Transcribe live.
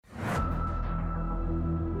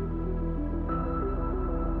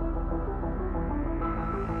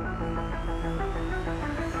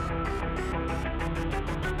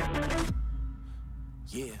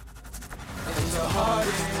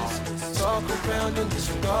Talk around and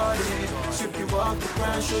disregard it. Strip you off the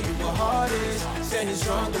ground, show you what heart is. Standing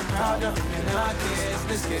strong and proud, nothing can knock it.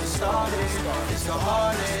 Let's get it started, it's the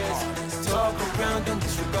hardest. Talk around and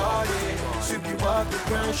disregard it. Strip you off the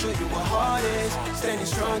ground, show you what heart is. Standing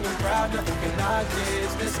strong and proud, nothing can knock it.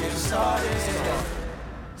 Let's get it started.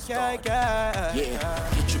 Yeah,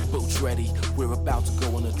 get your boots ready. We're about to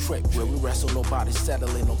go on a trip where we wrestle, nobody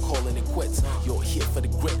settling or calling it quits. You're here for the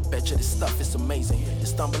grit, betcha this stuff is amazing. You're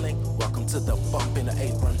stumbling, welcome to the bump in the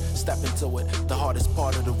apron. Step into it, the hardest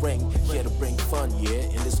part of the ring. Here to bring fun, yeah,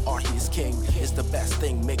 in this art he is king. It's the best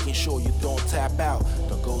thing, making sure you don't tap out.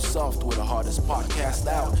 Don't go soft with the hardest podcast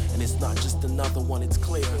out. And it's not just another one, it's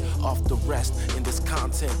clear. Off the rest, in this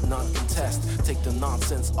content, non-contest. Take the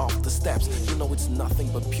nonsense off the steps. You know it's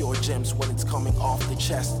nothing but pure gems when it's coming off the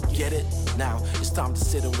chest. Get it? Now it's time to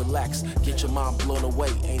sit and relax. Get your mind blown away,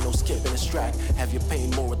 ain't no skipping this track. Have you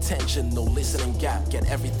paying more attention, no listening gap. Get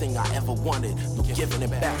everything I ever wanted, no giving it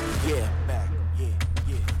back. Yeah.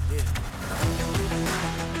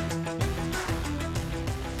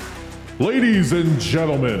 Ladies and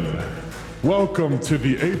gentlemen, welcome to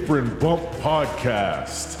the Apron Bump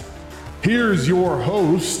Podcast. Here's your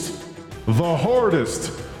host, the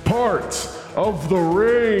hardest part of the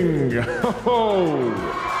ring. Oh.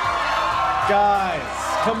 Guys,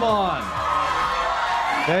 come on.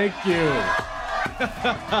 Thank you.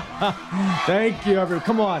 Thank you, everyone.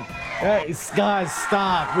 Come on. Hey, guys,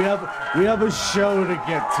 stop. We have a show to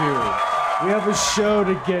get to. We have a show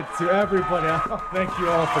to get to. Everybody, thank you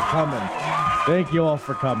all for coming. Thank you all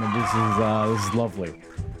for coming. This is lovely.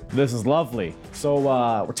 This is lovely. So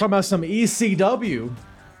we're talking about some ECW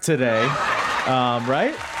today,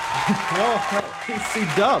 right? No,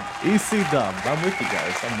 ECW. I'm with you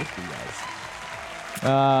guys.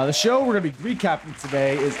 The show we're going to be recapping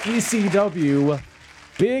today is ECW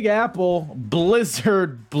Big Apple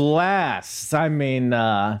Blizzard Blast. I mean,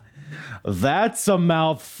 that's a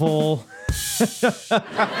mouthful. It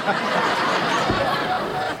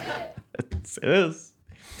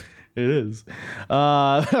is.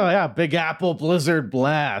 Yeah, Big Apple Blizzard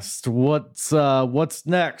Blast. What's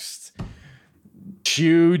next?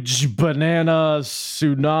 Huge banana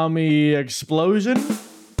tsunami explosion?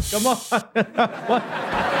 Come on. What?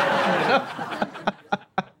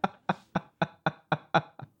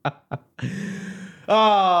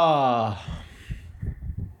 All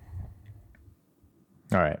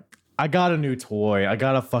right. I got a new toy. I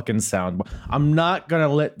got a fucking soundboard. I'm not gonna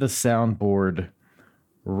let the soundboard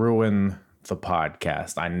ruin the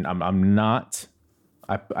podcast. I'm not.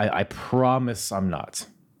 I promise I'm not.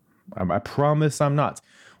 I promise I'm not.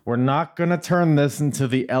 We're not going to turn this into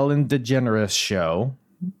the Ellen DeGeneres show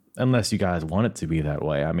unless you guys want it to be that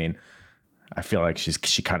way. I mean, I feel like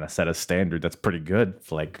she kind of set a standard that's pretty good.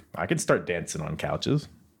 Like, I can start dancing on couches.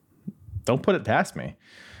 Don't put it past me.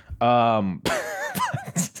 But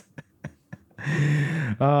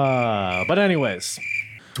anyways,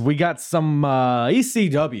 we got some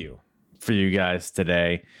ECW for you guys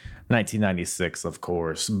today. 1996, of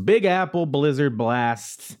course. Big Apple Blizzard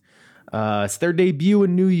Blast. It's their debut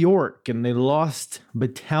in New York, and they lost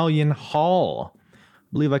Battalion Hall. I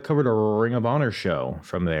believe I covered a Ring of Honor show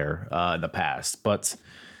from there in the past. But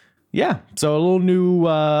yeah, so a little new,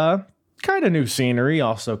 kind of new scenery,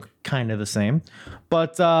 also kind of the same.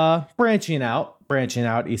 But branching out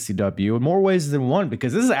ECW in more ways than one,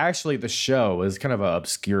 because this is actually the show, is kind of an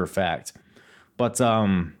obscure fact. But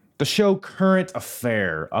the show Current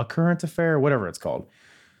Affair, whatever it's called.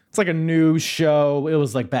 It's like a news show. It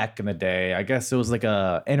was like back in the day. I guess it was like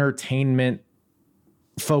a entertainment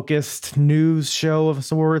focused news show of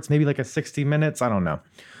sorts, maybe like a 60 minutes. I don't know.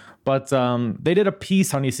 But they did a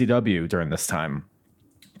piece on ECW during this time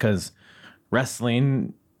because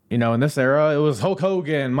wrestling, you know, in this era, it was Hulk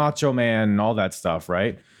Hogan, Macho Man, all that stuff,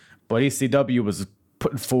 right? But ECW was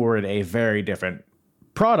putting forward a very different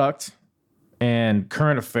product. And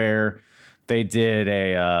Current Affair, they did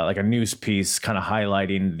a news piece kind of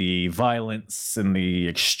highlighting the violence and the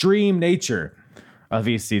extreme nature of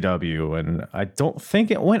ECW. And I don't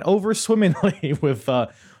think it went over swimmingly with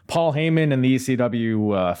Paul Heyman and the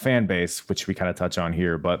ECW fan base, which we kind of touch on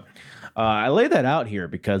here. But I lay that out here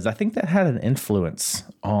because I think that had an influence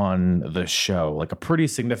on the show, like a pretty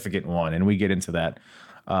significant one. And we get into that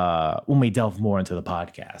when we delve more into the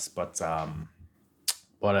podcast. But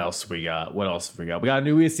what else we got? We got a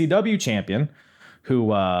new ECW champion who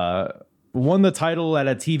won the title at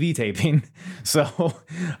a TV taping. So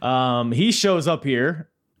he shows up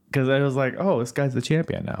here because I was like, oh, this guy's the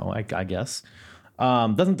champion now, I guess.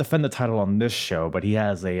 Doesn't defend the title on this show, but he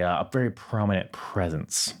has a very prominent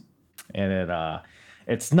presence. And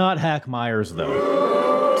it's not Hack Myers,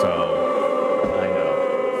 though. So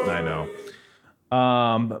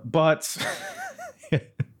But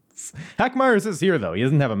Hack Myers is here though. He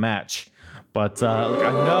doesn't have a match. But look,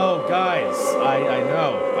 I know, guys.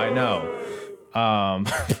 I know.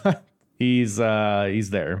 He's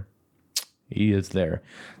there. He is there.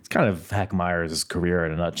 It's kind of Hack Myers' career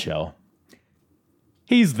in a nutshell.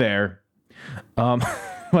 He's there. What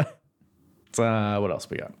else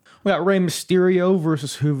we got? We got Rey Mysterio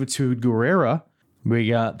versus Juventud Guerrera. We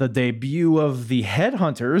got the debut of the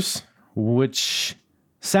Headhunters, which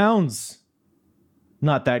sounds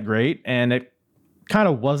not that great, and it kind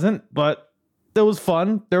of wasn't, but it was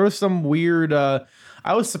fun. There was some weird... I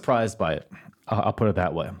was surprised by it. I'll put it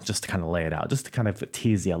that way, just to kind of lay it out, just to kind of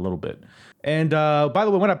tease you a little bit. And by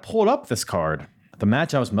the way, when I pulled up this card, the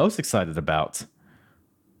match I was most excited about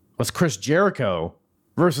was Chris Jericho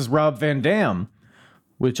versus Rob Van Dam,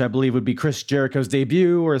 which I believe would be Chris Jericho's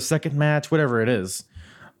debut or his second match, whatever it is.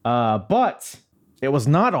 But it was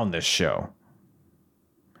not on this show.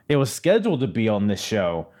 It was scheduled to be on this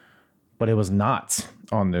show, but it was not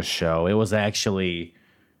on this show. It was actually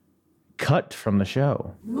cut from the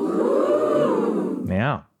show.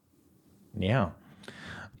 Yeah.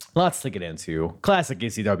 Lots to get into. Classic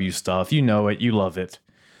ECW stuff. You know it. You love it.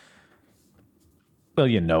 Well,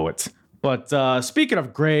 you know it. But speaking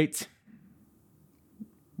of great...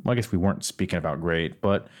 Well, I guess we weren't speaking about great,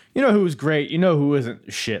 but you know who was great? You know who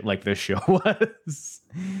isn't shit like this show was?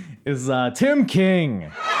 Is Tim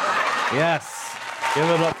King. Yes. Give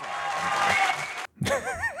it up.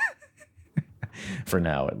 For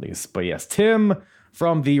now, at least. But yes, Tim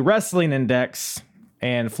from the Wrestling Index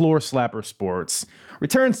and Floor Slapper Sports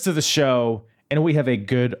returns to the show, and we have a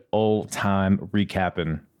good old time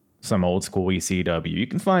recapping some old school ECW. You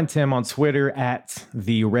can find Tim on Twitter at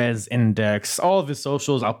the Res Index. All of his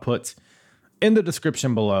socials I'll put in the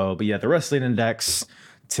description below. But yeah, the Wrestling Index,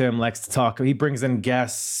 Tim likes to talk. He brings in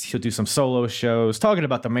guests. He'll do some solo shows talking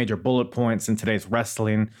about the major bullet points in today's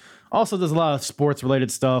wrestling. Also does a lot of sports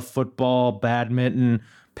related stuff: football, badminton,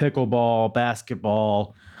 pickleball,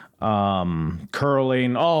 basketball,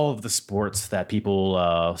 curling, all of the sports that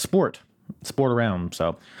people sport around.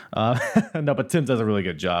 So no, but Tim does a really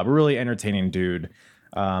good job. A really entertaining dude,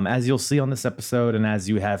 as you'll see on this episode and as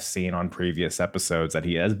you have seen on previous episodes that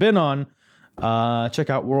he has been on. Check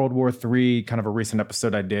out World War III, kind of a recent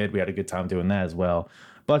episode I did. We had a good time doing that as well.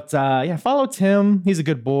 But yeah, follow Tim. He's a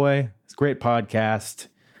good boy. It's a great podcast.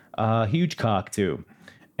 Huge cock too.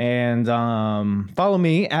 And follow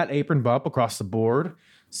me at Apron Bump across the board.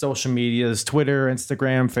 Social medias, Twitter,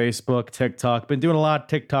 Instagram, Facebook, TikTok. Been doing a lot of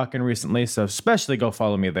TikToking recently, so especially go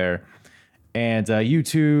follow me there. And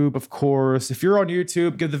YouTube, of course. If you're on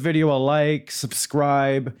YouTube, give the video a like,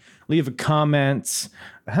 subscribe, leave a comment.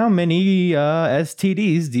 How many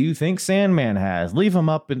STDs do you think Sandman has? Leave them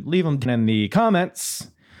up and leave them in the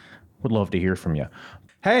comments. Would love to hear from you.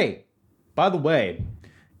 Hey, by the way,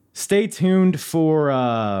 stay tuned for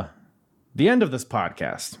the end of this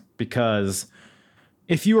podcast, because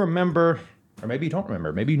if you remember, or maybe you don't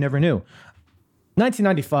remember, maybe you never knew,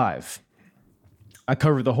 1995, I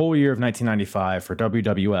covered the whole year of 1995 for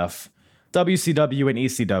WWF, WCW, and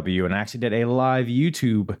ECW, and I actually did a live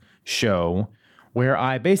YouTube show where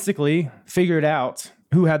I basically figured out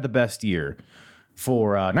who had the best year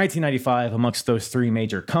for 1995 amongst those three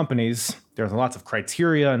major companies. There's lots of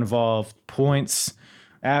criteria involved, points,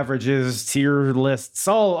 averages, tier lists,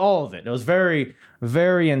 all of it. It was very,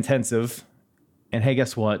 very intensive. And hey,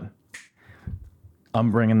 guess what?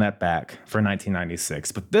 I'm bringing that back for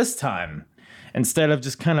 1996. But this time, instead of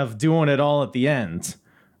just kind of doing it all at the end,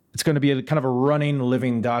 it's going to be a kind of a running,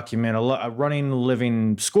 living document, a running,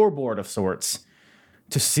 living scoreboard of sorts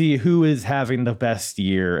to see who is having the best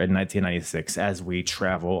year in 1996 as we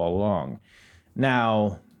travel along.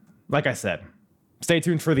 Now, like I said, stay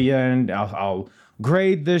tuned for the end. I'll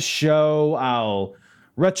grade this show. I'll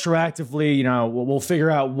retroactively, we'll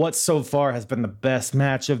figure out what so far has been the best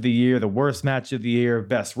match of the year, the worst match of the year,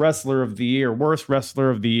 best wrestler of the year, worst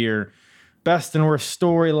wrestler of the year, best and worst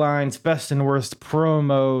storylines, best and worst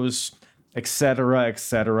promos, etc.,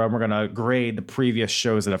 etc. We're going to grade the previous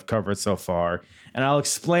shows that I've covered so far, and I'll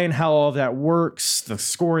explain how all of that works, the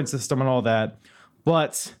scoring system and all that,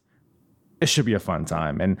 but it should be a fun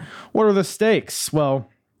time. And what are the stakes? Well,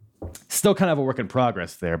 still kind of a work in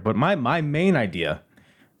progress there, but my main idea,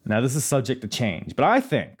 now this is subject to change, but I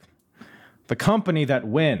think the company that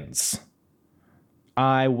wins,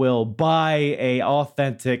 I will buy a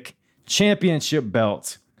authentic championship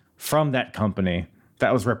belt from that company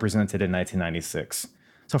that was represented in 1996.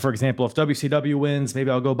 So for example, if WCW wins, maybe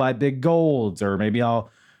I'll go buy Big Gold's, or maybe I'll,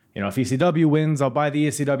 if ECW wins, I'll buy the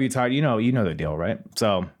ECW title. You know the deal, right?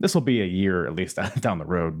 So this will be a year at least down the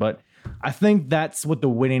road, but I think that's what the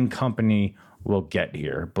winning company will get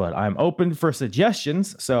here. But I'm open for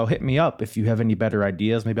suggestions, so hit me up if you have any better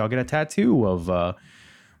ideas. Maybe I'll get a tattoo of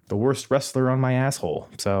the worst wrestler on my asshole.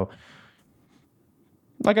 So,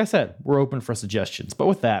 like I said, we're open for suggestions. But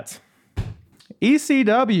with that,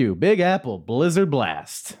 ECW, Big Apple, Blizzard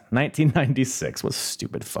Blast, 1996. What a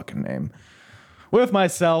stupid fucking name. With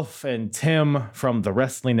myself and Tim from the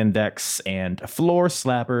Wrestling Index and Floor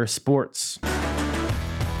Slapper Sports.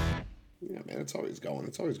 Yeah, man, it's always going.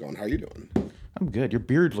 It's always going. How are you doing? I'm good. Your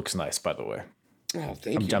beard looks nice, by the way. Oh,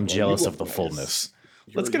 thank you. I'm jealous of the fullness.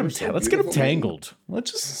 Let's get him tangled.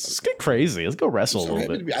 Let's get crazy. Let's go wrestle a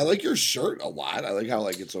little bit. I like your shirt a lot. I like how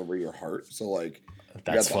it's over your heart. So that's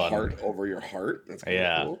you got the fun. Heart over your heart. That's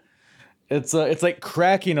cool. It's like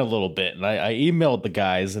cracking a little bit, and I emailed the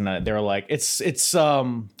guys, and they were like, it's I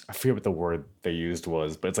forget what the word they used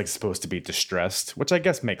was, but it's like supposed to be distressed, which I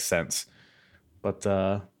guess makes sense. But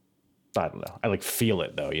I don't know. I feel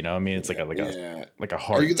it though, you know. I mean, it's like a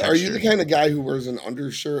hard. Are you the kind of guy who wears an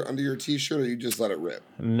undershirt under your t-shirt, or you just let it rip?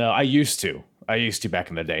 No, I used to back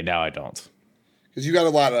in the day. Now I don't. Because you got a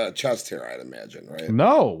lot of chest hair, I'd imagine, right?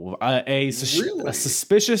 No, a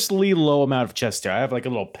suspiciously low amount of chest hair. I have like a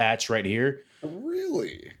little patch right here.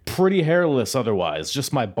 Really? Pretty hairless otherwise.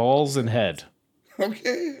 Just my balls and head.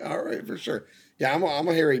 Okay, all right, for sure. Yeah, I'm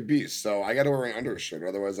a hairy beast, so I got to wear an undershirt.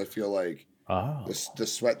 Otherwise, I feel like the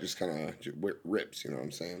sweat just kind of rips. You know what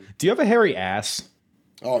I'm saying? Do you have a hairy ass?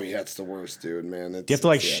 Oh yeah, it's the worst, dude. Man, do you have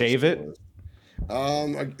to shave it?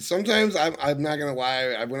 Sometimes I'm not gonna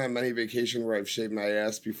lie. I went on many vacation where I've shaved my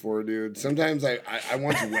ass before, dude. Sometimes I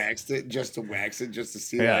once waxed it just to wax it, just to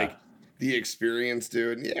see the experience,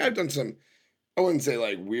 dude. Yeah, I've done some. I wouldn't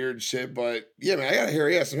say weird shit, but yeah, man, I got a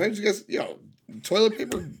hairy ass. Sometimes you guys, toilet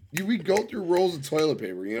paper. We go through rolls of toilet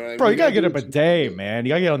paper. You know what I mean? Bro, you gotta get a bidet, man. You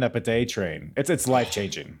gotta get on that bidet train. It's life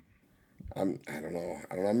changing. I don't know.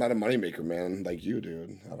 I'm not a moneymaker, man, like you,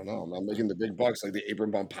 dude. I don't know. I'm not making the big bucks like the Apron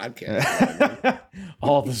Bump podcast.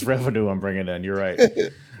 All this revenue I'm bringing in. You're right.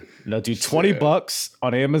 No, dude, $20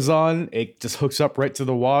 on Amazon. It just hooks up right to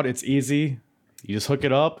the wad. It's easy. You just hook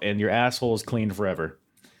it up and your asshole is clean forever.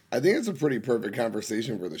 I think it's a pretty perfect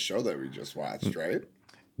conversation for the show that we just watched, right?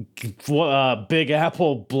 Big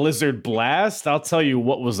Apple Blizzard Blast. I'll tell you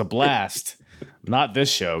what was a blast. Not this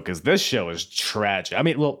show, because this show is tragic. I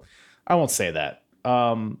mean, well, I won't say that.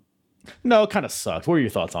 No, it kind of sucked. What were your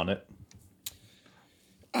thoughts on it?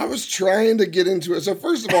 I was trying to get into it. So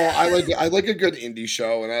first of all, I like a good indie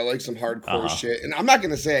show, and I like some hardcore shit. And I'm not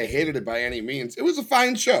going to say I hated it by any means. It was a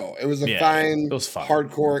fine show. It was a fine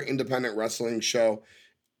hardcore independent wrestling show.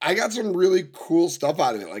 I got some really cool stuff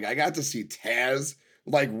out of it. I got to see Taz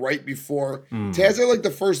right before. Taz had the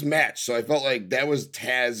first match, so I felt like that was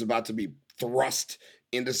Taz about to be thrust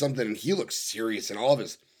into something, and he looked serious in all of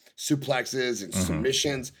his suplexes and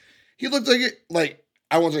submissions. He looked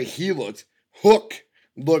I won't say he looked. Hook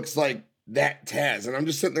looks like that Taz, and I'm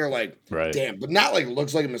just sitting there damn, but not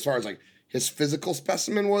looks like him as far as his physical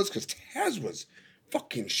specimen was, because Taz was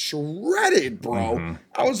fucking shredded, bro.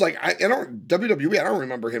 I was like, I don't WWE. I don't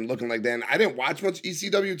remember him looking like that. And I didn't watch much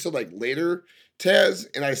ECW till later Taz,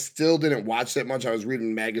 and I still didn't watch that much. I was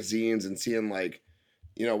reading magazines and seeing what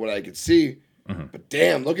I could see. But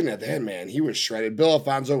damn, looking at that, man, he was shredded. Bill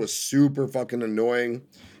Alfonso was super fucking annoying.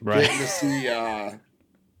 Right. Getting to see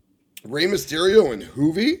Rey Mysterio and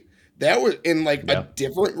Hoovy. That was in a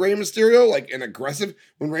different Rey Mysterio, an aggressive.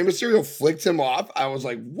 When Rey Mysterio flicked him off, I was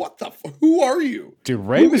like, what the who are you? Dude,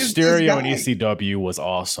 Rey Mysterio in ECW was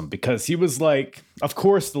awesome because he was of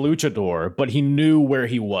course, the luchador, but he knew where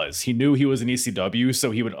he was. He knew he was in ECW, so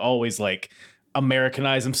he would always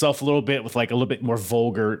Americanize himself a little bit with a little bit more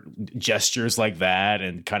vulgar gestures like that,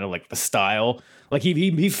 and kind of the style.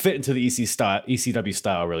 He fit into the ECW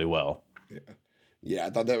style really well. Yeah,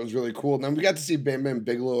 I thought that was really cool. And then we got to see Bam Bam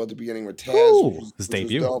Bigelow at the beginning with Taz. His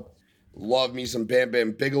debut. Love me some Bam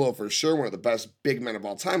Bam Bigelow for sure. One of the best big men of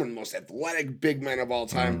all time. One of the most athletic big men of all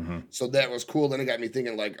time. So that was cool. Then it got me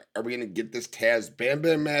thinking, are we going to get this Taz Bam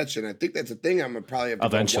Bam match? And I think that's a thing I'm going to probably have to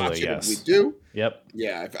eventually watch it if we do. Yep.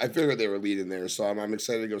 Yeah, I figured they were leading there. So I'm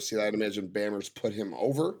excited to go see that. I'd imagine Bammers put him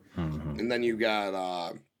over. And then you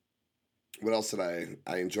got, what else did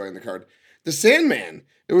I enjoy in the card? The Sandman.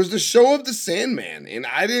 It was the show of the Sandman. And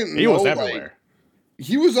I didn't know. He was everywhere.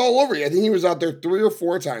 He was all over. I think he was out there 3 or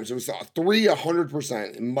 4 times. It was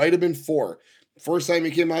 100%. It might have been 4. First time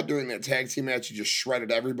he came out during that tag team match, he just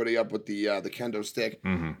shredded everybody up with the kendo stick.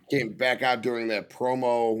 Came back out during that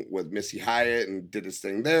promo with Missy Hyatt and did his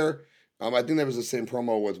thing there. I think that was the same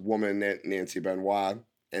promo with Woman Nancy Benoit.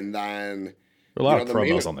 And then A lot of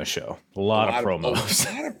promos on this show. A lot of promos.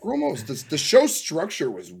 A lot of promos. The show structure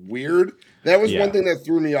was weird. That was one thing that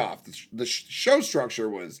threw me off. The show structure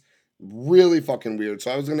was really fucking weird. So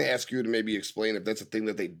I was going to ask you to maybe explain if that's a thing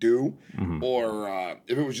that they do, or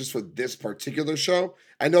if it was just for this particular show.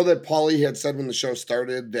 I know that Paulie had said when the show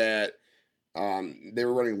started that they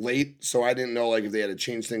were running late, so I didn't know like if they had to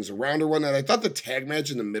change things around or whatnot. I thought the tag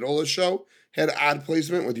match in the middle of the show had odd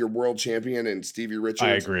placement with your world champion and Stevie Richards.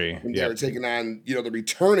 I agree. And they were taking on, the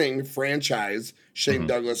returning franchise, Shane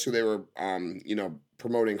Douglas, who they were,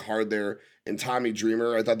 promoting hard there, and Tommy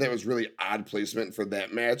Dreamer. I thought that was really odd placement for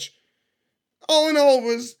that match. All in all, it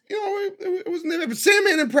was, it wasn't that bad. But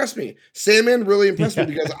Sandman impressed me. Sandman really impressed me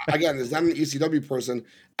because, again, as not an ECW person,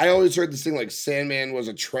 I always heard this thing like Sandman was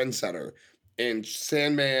a trendsetter. And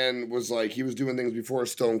Sandman was like, he was doing things before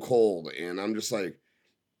Stone Cold. And I'm just like,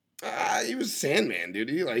 he was Sandman, dude.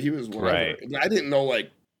 He was whatever. Right. I didn't know,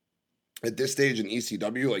 like, at this stage in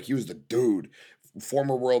ECW, like, he was the dude.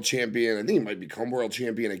 Former world champion. I think he might become world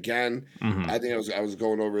champion again. I think I was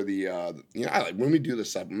going over the, I like when we do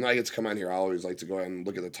this stuff, when I get to come on here, I always like to go ahead and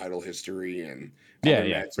look at the title history and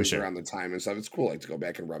for sure. around the time and stuff. It's cool, like, to go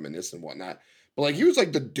back and reminisce and whatnot. But, like, he was,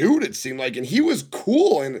 like, the dude, it seemed like, and he was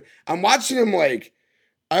cool. And I'm watching him, like,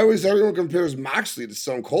 everyone compares Moxley to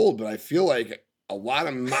Stone Cold, but I feel like a lot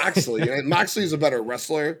of Moxley, and Moxley's a better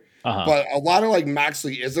wrestler, but a lot of like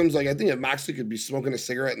Moxley-isms, like I think if Moxley could be smoking a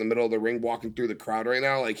cigarette in the middle of the ring, walking through the crowd right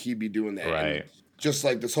now, like he'd be doing that. Right. And just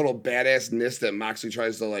like this total badassness that Moxley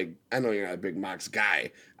tries to like, I know you're not a big Mox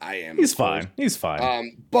guy. I am. He's fine. He's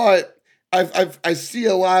fine. But I see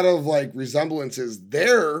a lot of like resemblances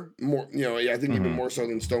there more, I think even more so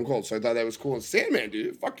than Stone Cold. So I thought that was cool. And Sandman,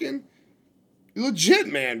 dude, fucking legit,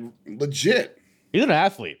 man. Legit. He's an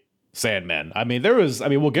athlete. Sandman. I mean,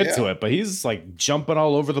 we'll get to it, but he's like jumping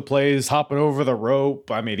all over the place, hopping over the rope.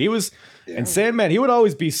 I mean, he was, and Sandman, he would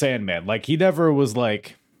always be Sandman. Like, he never was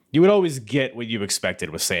like, you would always get what you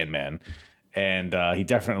expected with Sandman. And he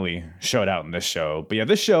definitely showed out in this show. But yeah,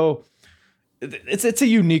 this show, it's a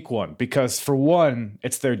unique one because for one,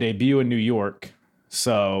 it's their debut in New York.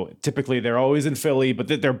 So typically they're always in Philly, but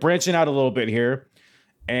they're branching out a little bit here.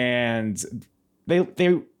 And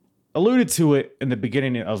they alluded to it in the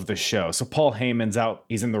beginning of the show. So Paul Heyman's out,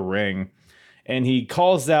 he's in the ring, and he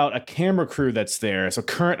calls out a camera crew that's there. It's a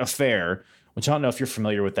Current Affair, which I don't know if you're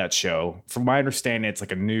familiar with that show. From my understanding, it's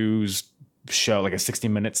like a news show, like a 60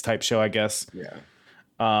 Minutes type show, I guess. Yeah.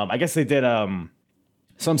 I guess they did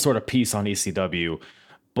some sort of piece on ECW,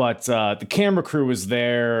 but the camera crew was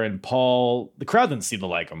there, and Paul, the crowd didn't seem to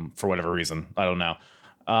like him for whatever reason. I don't know.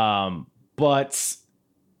 But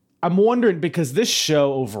I'm wondering, because this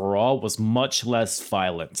show overall was much less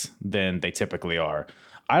violent than they typically are.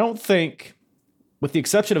 I don't think, with the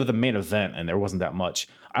exception of the main event, and there wasn't that much,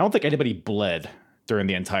 I don't think anybody bled during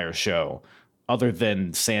the entire show, other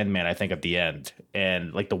than Sandman, I think, at the end.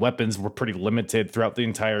 And like the weapons were pretty limited throughout the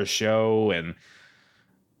entire show, and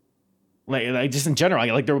like just in general,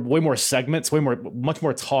 like there were way more segments, much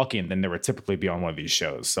more talking than there would typically be on one of these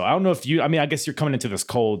shows. So I don't know if I guess you're coming into this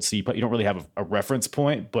cold, so you don't really have a reference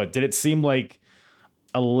point, but did it seem like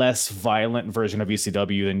a less violent version of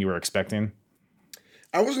ECW than you were expecting?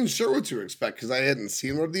 I wasn't sure what to expect because I hadn't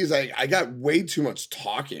seen one of these. I got way too much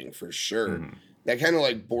talking for sure. That kind of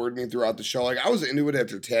like bored me throughout the show. Like I was into it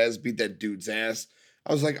after Taz beat that dude's ass.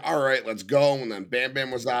 I was like, all right, let's go. And then Bam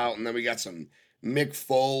Bam was out, and then we got some Mick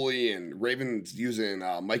Foley and Raven's using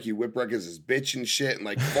Mikey Whipwreck as his bitch and shit. And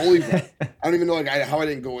like Foley, I don't even know like how I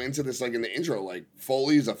didn't go into this like in the intro. Like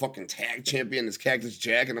Foley's a fucking tag champion, this Cactus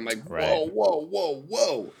Jack, and I'm like,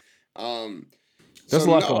 whoa. There's a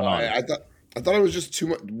lot going on. I thought it was just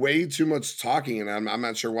way too much talking, and I'm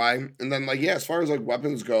not sure why. And then like as far as like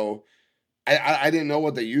weapons go, I didn't know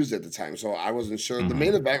what they used at the time, so I wasn't sure. The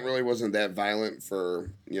main event really wasn't that violent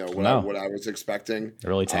for what I was expecting.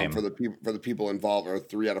 Really tame for the people involved, or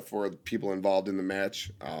 3 out of 4 people involved in the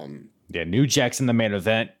match. Yeah, New Jack's in the main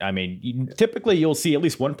event. I mean, typically you'll see at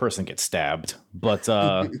least one person get stabbed, but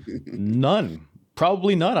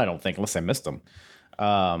probably none. I don't think, unless I missed them.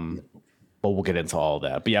 But we'll get into all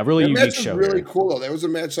that. But yeah, really unique show. Really cool though. That was a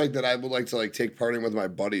match like that I would like to like take part in with my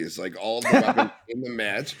buddies. Like all of the weapons in the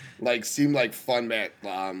match like seemed like fun match.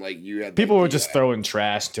 Like you had people were just throwing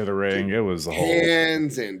trash to the ring. It was a whole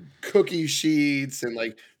hands and cookie sheets and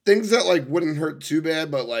like things that like wouldn't hurt too bad,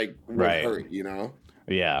 but like would hurt.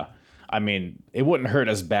 Yeah, I mean, it wouldn't hurt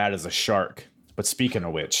as bad as a shark. But speaking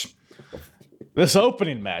of which, this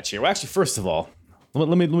opening match here. Well, actually, first of all, let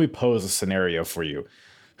me pose a scenario for you.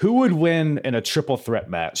 Who would win in a triple threat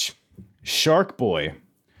match? Shark Boy,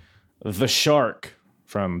 the Shark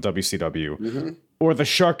from WCW, or the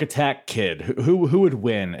Shark Attack Kid? Who would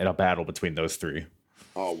win in a battle between those three?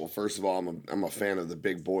 Oh, well, first of all, I'm a fan of the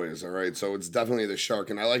big boys, all right? So it's definitely the Shark,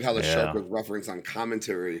 and I like how the Shark was referenced on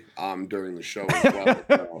commentary during the show as well.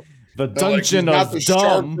 So, the Dungeon of Dumb.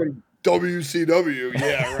 Shark from WCW,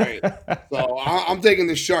 yeah, right. So I'm taking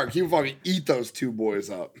the Shark. He would fucking eat those two boys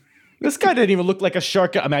up. This guy didn't even look like a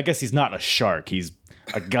shark. I mean, I guess he's not a shark. He's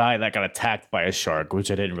a guy that got attacked by a shark, which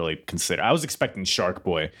I didn't really consider. I was expecting Shark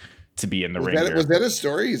Boy to be in the ring. Was that a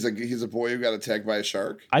story? He's a boy who got attacked by a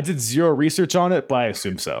shark? I did zero research on it, but I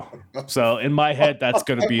assume so. So in my head, that's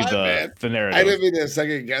going to be the narrative. I didn't mean to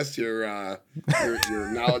second guess your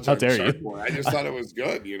knowledge on Shark Boy. I just thought it was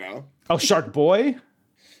good, you know? Oh, Shark Boy?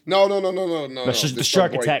 No. The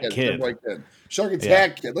Shark Attack Kid. Shark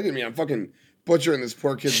Attack Kid. Look at me. I'm fucking butchering this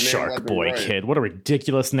poor kid's name. Shark Boy Kid. What a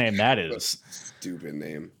ridiculous name that is. Stupid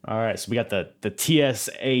name. All right, so we got the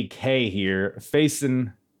TSAK here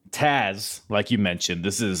facing Taz, like you mentioned.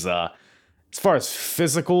 This is as far as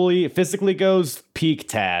physically goes, peak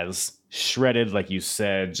Taz, shredded, like you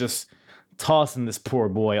said, just tossing this poor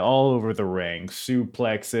boy all over the ring,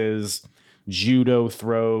 suplexes, judo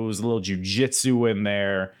throws, a little jujitsu in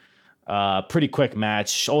there. Pretty quick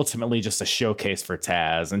match, ultimately just a showcase for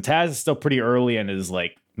Taz, and Taz is still pretty early in his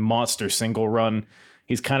like monster single run.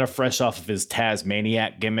 He's kind of fresh off of his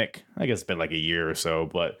Tazmaniac gimmick. I guess it's been like a year or so,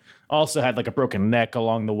 but also had like a broken neck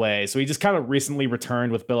along the way. So he just kind of recently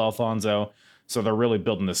returned with Bill Alfonso. So they're really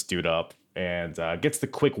building this dude up, and gets the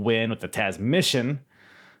quick win with the Taz mission.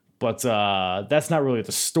 But that's not really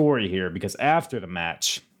the story here, because after the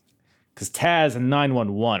match, because Taz and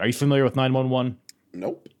 911, are you familiar with 911?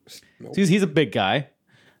 Nope. He's a big guy.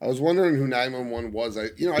 I was wondering who 911 was.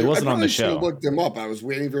 He wasn't on the show. I looked him up. I was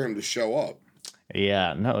waiting for him to show up.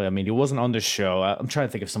 Yeah, no, I mean, he wasn't on the show. I'm trying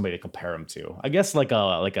to think of somebody to compare him to. I guess like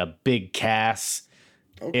a big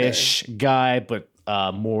Cass-ish guy, but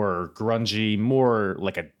more grungy, more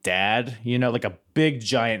like a dad, you know, like a big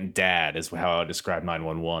giant dad is how I would describe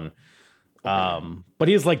 911. But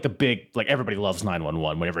he's like the big, like everybody loves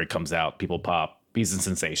 911. Whenever he comes out, people pop. He's a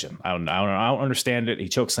sensation. I don't understand it. He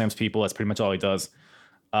chokeslams people. That's pretty much all he does.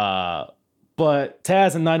 But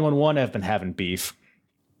Taz and 911 have been having beef.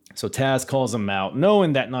 So Taz calls him out,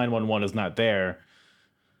 knowing that 911 is not there.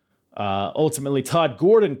 Ultimately, Todd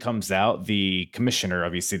Gordon comes out, the commissioner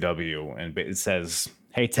of ECW, and it says,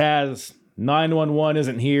 "Hey, Taz, 911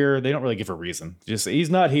 isn't here." They don't really give a reason. Just, he's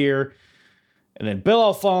not here. And then Bill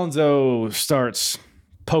Alfonso starts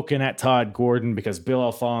poking at Todd Gordon, because Bill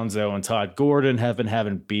Alfonso and Todd Gordon have been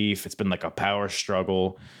having beef. It's been like a power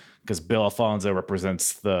struggle, because Bill Alfonso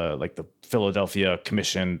represents the Philadelphia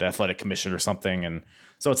Commission, the Athletic Commission or something. And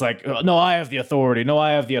so it's like, no, I have the authority. No,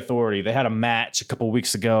 I have the authority. They had a match a couple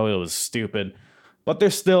weeks ago. It was stupid. But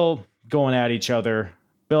they're still going at each other.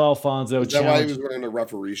 Bill Alfonso. Is that why he was wearing a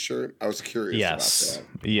referee shirt? I was curious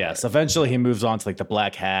about that. Yes. Eventually he moves on to like the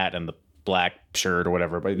black hat and the black shirt or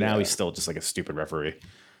whatever. But now he's still just like a stupid referee.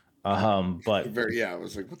 But I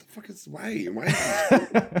was like, what the fuck is why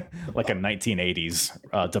like a 1980s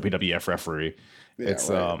WWF referee. Yeah,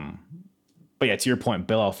 it's right. But yeah, to your point,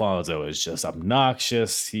 Bill Alfonso is just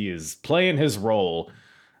obnoxious. He is playing his role.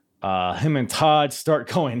 Him and Todd start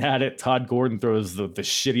going at it. Todd Gordon throws the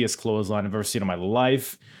shittiest clothesline I've ever seen in my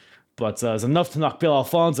life, but it's enough to knock Bill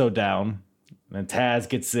Alfonso down. And then Taz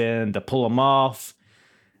gets in to pull him off.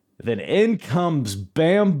 Then in comes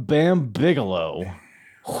Bam Bam Bigelow,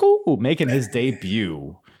 making his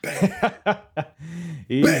debut.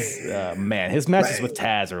 His matches with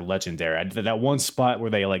Taz are legendary. That one spot where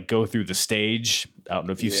they like go through the stage. I don't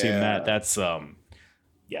know if you've seen that. That's when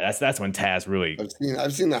Taz really.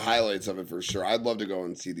 I've seen the highlights of it for sure. I'd love to go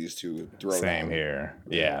and see these two throw down. Same here.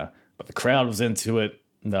 Yeah, but the crowd was into it.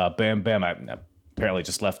 Bam Bam apparently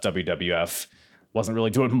just left WWF. Wasn't really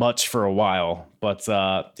doing much for a while, but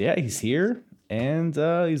he's here and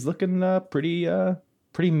he's looking pretty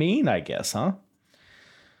mean, I guess, huh?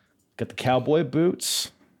 Got the cowboy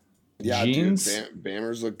boots. Yeah, jeans. Dude,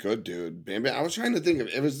 Bammers look good, dude. Bam Bam. I was trying to think of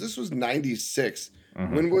this was 96.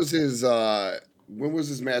 Mm-hmm. When was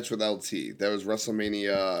his match with LT? That was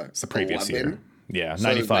WrestleMania. It's the previous 11? year. Yeah, So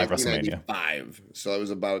 95 WrestleMania. 95. So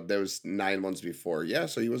that was 9 months before. Yeah,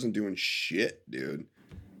 so he wasn't doing shit, dude.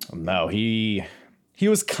 No, he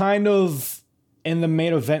was kind of in the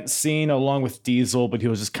main event scene along with Diesel, but he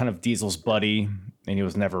was just kind of Diesel's buddy. And he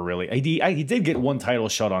was never really. He did get one title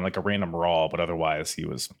shot on like a random Raw, but otherwise he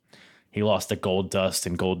lost to Goldust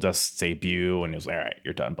in Goldust's debut, and he was like, "All right,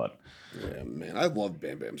 you're done, bud." Yeah, man, I love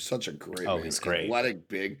Bam Bam. Such a great. Oh, he's great. Athletic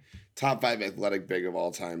big, top 5 athletic big of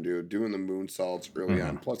all time, dude. Doing the moonsaults early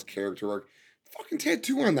on, plus character work. fucking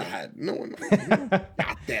tattoo on the head. No one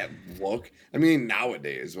got that look. I mean,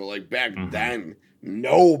 nowadays, but like back then,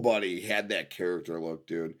 nobody had that character look,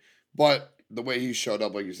 dude. But the way he showed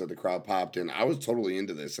up, like you said, the crowd popped in. I was totally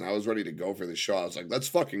into this, and I was ready to go for the show. I was like, let's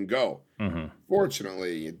fucking go.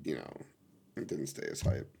 Fortunately, you know, it didn't stay as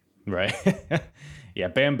hype. Right. Yeah,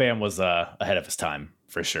 Bam Bam was ahead of his time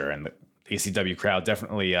for sure, and the ECW crowd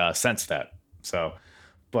definitely sensed that. So,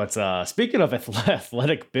 but speaking of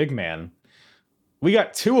athletic big man, we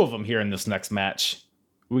got two of them here in this next match.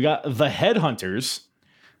 We got the Headhunters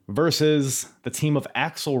versus the team of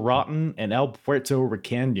Axel Rotten and El Puerto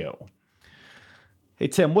Riqueño. Hey,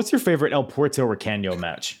 Tim, what's your favorite El Puerto Riqueño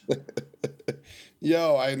match?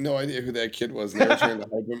 Yo, I had no idea who that kid was. They were trying to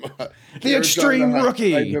hype him up. The extreme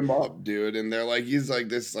rookie. Hype him up, dude. And they're like, he's like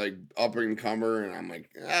this like up and comer. And I'm like,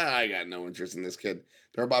 I got no interest in this kid.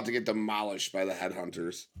 They're about to get demolished by the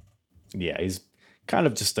Headhunters. Yeah, he's kind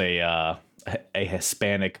of just a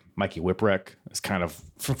Hispanic Mikey Whipwreck. It's kind of,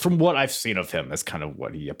 from what I've seen of him, that's kind of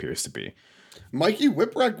what he appears to be. Mikey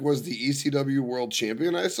Whipwreck was the ECW World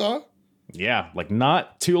Champion, I saw. Yeah, like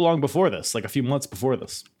not too long before this, like a few months before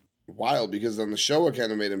this. Wild, because on the show it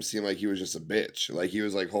kind of made him seem like he was just a bitch, like he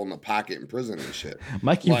was like holding a pocket in prison and shit.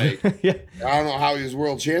 Mikey, like, yeah. I don't know how he was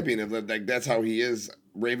world champion, if like that's how he is.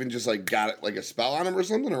 Raven just like got it like a spell on him or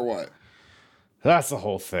something, or what? That's the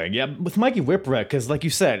whole thing. Yeah, with Mikey Whipwreck, because like you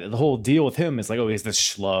said, the whole deal with him is like, oh, he's this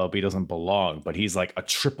schlub, he doesn't belong, but he's like a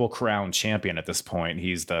Triple Crown champion at this point.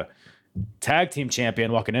 He's the tag team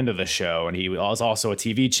champion walking into the show, and he was also a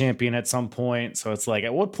TV champion at some point. So it's like,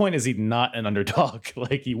 at what point is he not an underdog?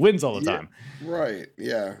 Like, he wins all the time. Right.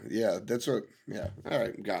 Yeah. That's what. Yeah. All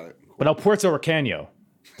right. Got it. But El Puerto Riqueño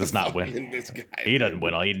does not win. This guy, he doesn't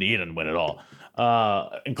win. He didn't win at all,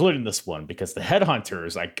 including this one, because the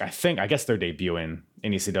Headhunters, I guess they're debuting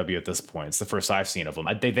in ECW at this point. It's the first I've seen of them.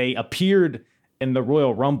 They appeared in the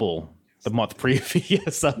Royal Rumble the month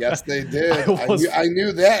previous. Yes, they did. I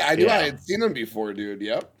knew that. I knew I had seen them before, dude.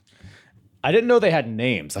 Yep. I didn't know they had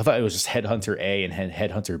names. I thought it was just Headhunter A and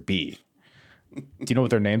Headhunter B. Do you know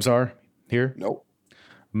what their names are here? Nope.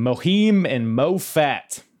 Mohim and Mo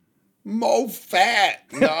Fat. Mo Fat.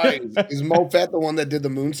 Nice. Is Mo Fat the one that did the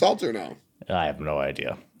moonsault or no? I have no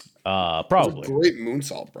idea. Probably. Great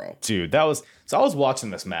moonsault, bro. Dude, I was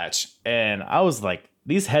watching this match, and I was like,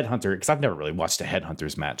 these Headhunter, because I've never really watched a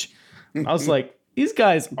Headhunters match. I was like, these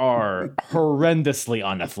guys are horrendously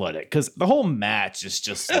unathletic, because the whole match is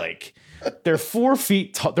just like, they're 4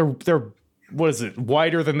 feet tall. They're what is it,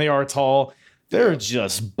 wider than they are tall. They're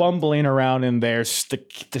just bumbling around in there.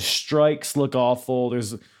 The strikes look awful.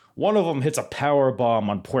 There's one of them hits a power bomb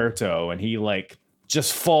on Puerto, and he like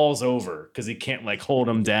just falls over because he can't like hold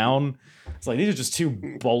him down. It's like, these are just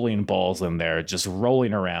two bowling balls in there just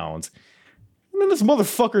rolling around. And then this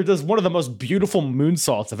motherfucker does one of the most beautiful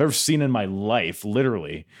moonsaults I've ever seen in my life,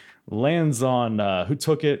 literally. Lands on, who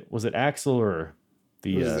took it? Was it Axel or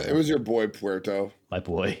the... It was your boy, Puerto. My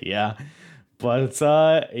boy, yeah. But,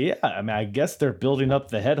 yeah, I mean, I guess they're building up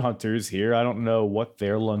the Headhunters here. I don't know what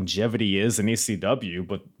their longevity is in ECW,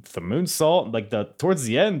 but the moonsault, like, towards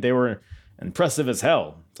the end, they were impressive as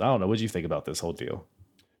hell. So I don't know. What do you think about this whole deal?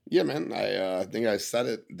 Yeah, man. I think I said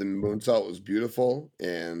it. The moonsault was beautiful,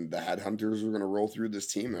 and the Headhunters were going to roll through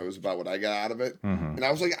this team. That was about what I got out of it. And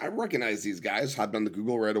I was like, I recognize these guys. Hopped on the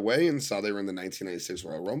Google right away and saw they were in the 1996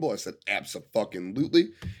 Royal Rumble. I said, abso-fucking-lutely.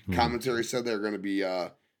 Commentary said they were going to be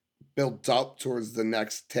built up towards the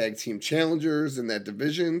next tag team challengers in that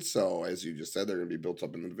division. So, as you just said, they're going to be built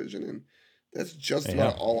up in the division, and that's just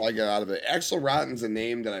about all I got out of it. Axel Rotten's a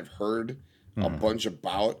name that I've heard a bunch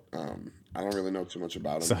about. I don't really know too much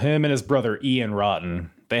about him. So him and his brother Ian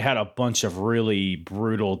Rotten, they had a bunch of really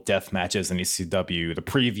brutal death matches in ECW the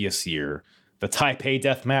previous year. The Taipei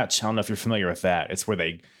death match, I don't know if you're familiar with that. It's where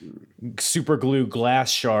they super glue glass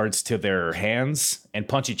shards to their hands and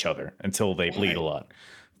punch each other until they bleed a lot.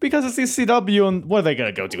 Because it's ECW, and what are they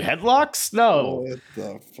going to go do? Headlocks? No. What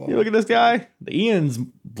the fuck? You look at this guy. The Ian's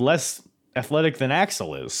less athletic than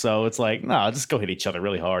Axel is. So it's like, no, just go hit each other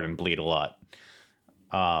really hard and bleed a lot.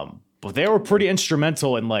 But they were pretty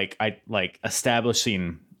instrumental in like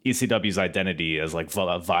establishing ECW's identity as like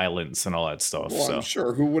violence and all that stuff. Well, so. I'm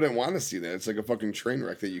sure who wouldn't want to see that? It's like a fucking train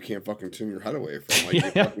wreck that you can't fucking turn your head away from. Like you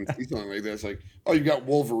fucking see something like that. It's like, oh, you got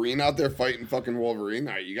Wolverine out there fighting fucking Wolverine.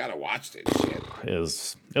 All right, you gotta watch this shit. It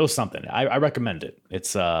was something. I recommend it.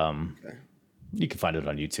 It's okay. You can find it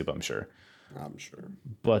on YouTube, I'm sure. I'm sure.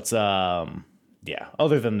 But yeah.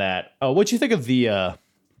 Other than that, what'd you think of the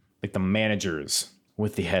like the managers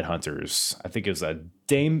with the Headhunters? I think it was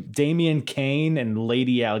Damian Kane and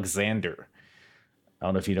Lady Alexander. I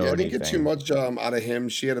don't know if you know Yeah, I anything. didn't get too much out of him.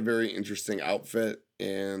 She had a very interesting outfit,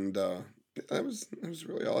 and that was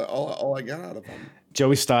really all I got out of him.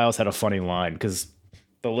 Joey Styles had a funny line because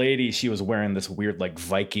the lady, she was wearing this weird like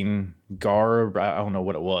Viking garb. I don't know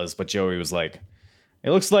what it was, but Joey was like,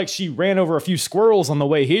 "It looks like she ran over a few squirrels on the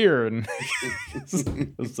way here," and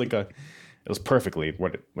it was perfectly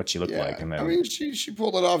what she looked like. And then, I mean, she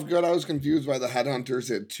pulled it off good. I was confused by the Headhunters.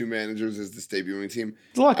 They had 2 managers as this debuting team.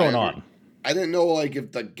 There's a lot going on. I didn't know like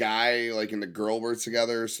if the guy like and the girl were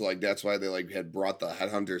together, so like that's why they like had brought the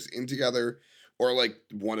Headhunters in together, or like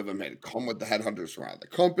one of them had come with the Headhunters from out of the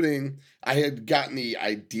company. I had gotten the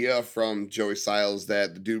idea from Joey Styles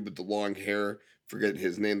that the dude with the long hair, forget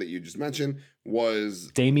his name that you just mentioned, was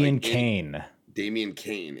Damian Kane. Damian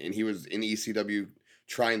Kane, and he was in ECW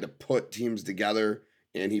trying to put teams together,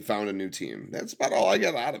 and he found a new team. That's about all I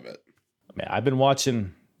got out of it. Man, I've been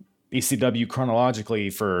watching ECW chronologically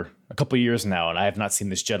for a couple of years now, and I have not seen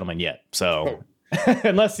this gentleman yet. So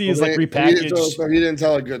unless he's like repackaged. He didn't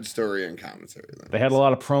tell a good story in commentary. Then. They had a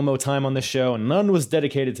lot of promo time on this show, and none was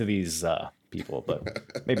dedicated to these people,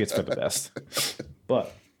 but maybe it's for the best.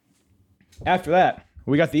 But after that,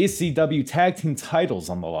 we got the ECW tag team titles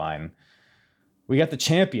on the line. We got the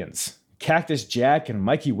champions, Cactus Jack and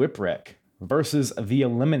Mikey Whipwreck, versus the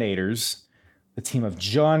Eliminators, the team of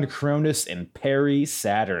John Cronus and Perry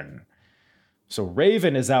Saturn. So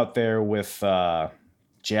Raven is out there with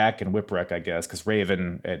Jack and Whipwreck, I guess, because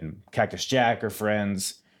Raven and Cactus Jack are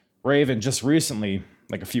friends. Raven just recently,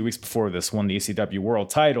 like a few weeks before this, won the ECW World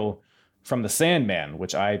title from the Sandman,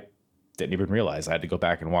 which I didn't even realize. I had to go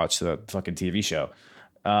back and watch the fucking TV show.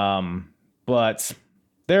 But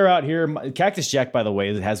they're out here. Cactus Jack, by the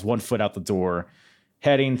way, has one foot out the door,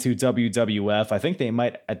 heading to WWF. I think they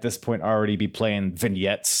might, at this point, already be playing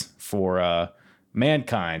vignettes for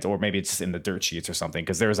Mankind, or maybe it's in the dirt sheets or something,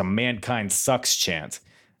 because there was a Mankind sucks chant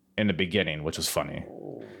in the beginning, which was funny.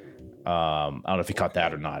 I don't know if you caught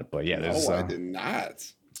that or not, but yeah, there's. I did not.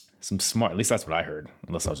 Some smart. At least that's what I heard,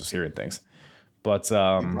 unless I was just hearing things. But you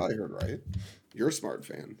probably heard right. You're a smart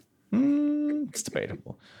fan. It's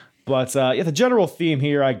debatable. But yeah, the general theme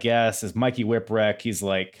here, I guess, is Mikey Whipwreck. He's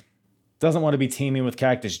like, doesn't want to be teaming with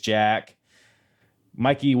Cactus Jack.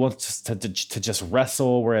 Mikey wants to just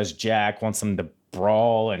wrestle, whereas Jack wants him to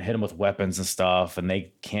brawl and hit him with weapons and stuff, and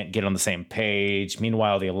they can't get on the same page.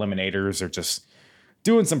 Meanwhile, the Eliminators are just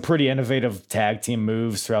doing some pretty innovative tag team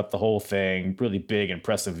moves throughout the whole thing. Really big,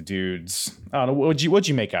 impressive dudes. I don't know, what'd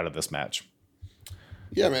you make out of this match?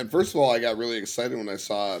 Yeah, man. First of all, I got really excited when I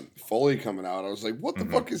saw Foley coming out. I was like, what the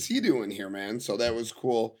fuck is he doing here, man? So that was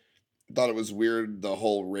cool. Thought it was weird, the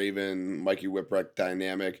whole Raven, Mikey Whipwreck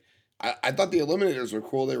dynamic. I thought the Eliminators were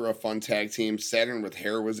cool. They were a fun tag team. Saturn with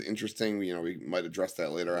hair was interesting. You know, we might address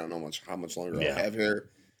that later. I don't know how much longer I'll have here.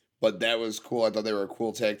 But that was cool. I thought they were a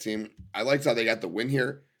cool tag team. I liked how they got the win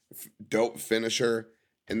here. Dope finisher.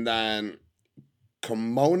 And then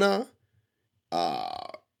Kimona.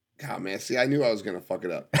 God, man. See, I knew I was going to fuck it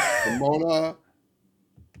up. Kimona.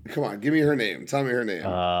 Come on, give me her name. Tell me her name.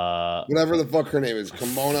 Whatever the fuck her name is.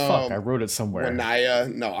 Kimona. Fuck, I wrote it somewhere.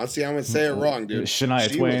 Wanaya. No, honestly, I'm going to say it wrong, dude.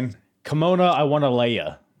 Shania Twain. Kimona, I want to lay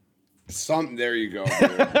ya. Something. There you go,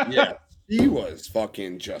 dude. Yeah. She was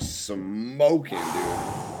fucking just smoking,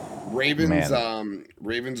 dude.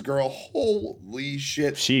 Raven's girl, holy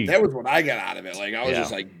shit. That was what I got out of it. Like, I was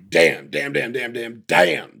just like, damn.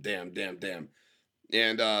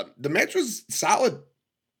 And the match was solid.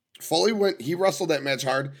 Foley he wrestled that match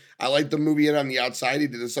hard. I like the move he had on the outside. He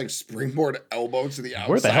did this like springboard elbow to the outside.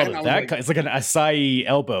 Where the hell did that come? It's like an Acai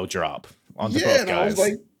elbow drop onto both guys. I was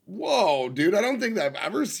like, whoa, dude. I don't think that I've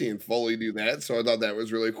ever seen Foley do that. So I thought that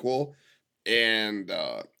was really cool. And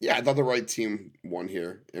I thought the right team won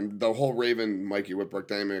here. And the whole Raven Mikey Whipwreck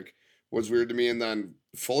dynamic was weird to me. And then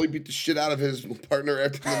Foley beat the shit out of his partner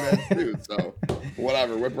after the match too. So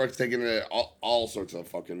whatever. Whipwreck's taking it all sorts of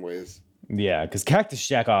fucking ways. Yeah, because Cactus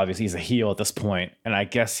Jack obviously is a heel at this point, and I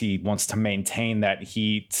guess he wants to maintain that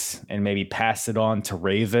heat and maybe pass it on to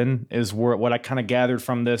Raven is what I kind of gathered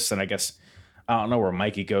from this. And I guess I don't know where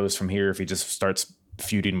Mikey goes from here if he just starts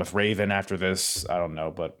feuding with Raven after this. I don't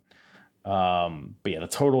know, but yeah, the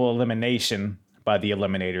total elimination by the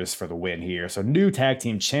Eliminators for the win here. So new tag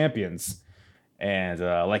team champions, and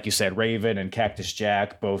like you said, Raven and Cactus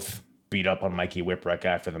Jack both beat up on Mikey Whipwreck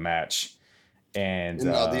after the match. And the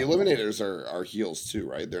Eliminators are heels too,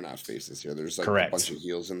 right? They're not faces here. There's like a bunch of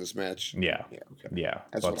heels in this match. Yeah. Okay. Yeah.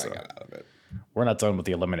 That's what I got out of it. We're not done with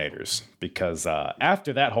the Eliminators because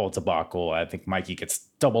after that whole debacle, I think Mikey gets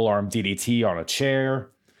double arm DDT on a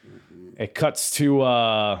chair. It cuts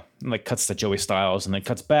to Joey Styles and then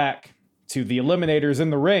cuts back to the Eliminators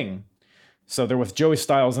in the ring. So they're with Joey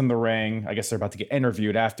Styles in the ring. I guess they're about to get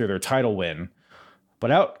interviewed after their title win.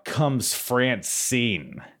 But out comes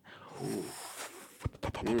Francine.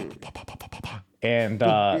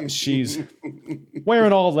 And she's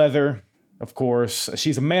wearing all leather, of course.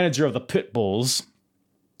 She's a manager of the Pitbulls,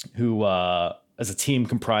 who is a team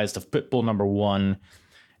comprised of Pitbull number 1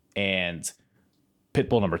 and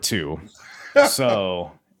Pitbull number 2.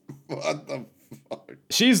 So what the fuck?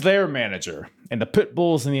 She's their manager. And the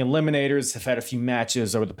Pitbulls and the Eliminators have had a few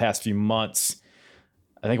matches over the past few months.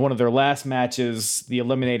 I think one of their last matches, the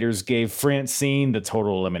Eliminators gave Francine the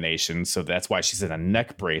total elimination, so that's why she's in a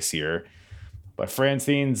neck brace here. But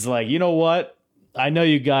Francine's like, you know what? I know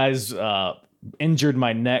you guys injured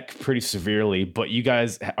my neck pretty severely, but you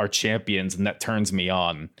guys are champions, and that turns me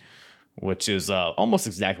on, which is almost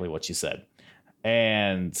exactly what she said.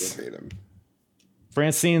 And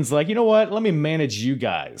Francine's like, you know what? Let me manage you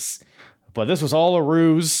guys. But this was all a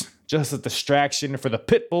ruse, just a distraction for the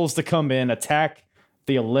Pitbulls to come in, attack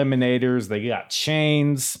the Eliminators. They got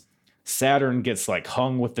chains. Saturn gets like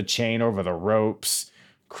hung with the chain over the ropes.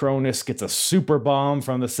 Cronus gets a super bomb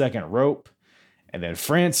from the second rope. And then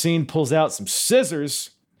Francine pulls out some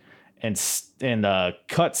scissors and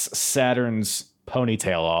cuts Saturn's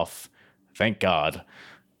ponytail off. Thank God.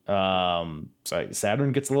 So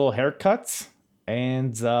Saturn gets a little haircut.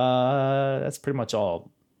 And that's pretty much all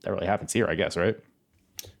that really happens here, I guess, right?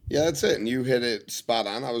 Yeah, that's it. And you hit it spot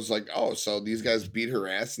on. I was like, oh, so these guys beat her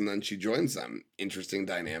ass and then she joins them. Interesting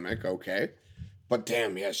dynamic. Okay. But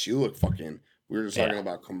damn, yeah, she looked fucking... We were just talking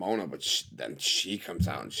about Kimona, but then she comes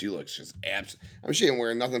out and she looks just she ain't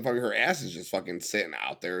wearing nothing. Fucking her ass is just fucking sitting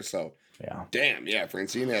out there. So, damn, yeah,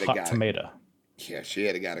 Francine had Hot tomato. Yeah, she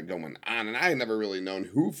had got it going on. And I had never really known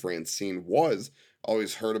who Francine was.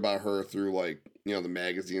 Always heard about her through, like, you know, the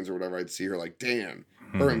magazines or whatever. I'd see her like, damn.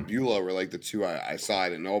 Her and Beulah were like the two I saw. I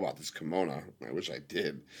didn't know about this Kimona. I wish I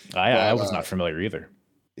did. I was not familiar either.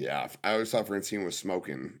 Yeah, I always thought Francine was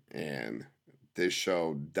smoking, and this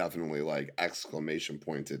show definitely like exclamation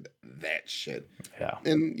pointed that shit. Yeah.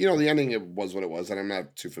 And, you know, the ending, it was what it was, and I'm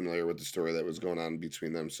not too familiar with the story that was going on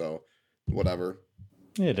between them, so whatever.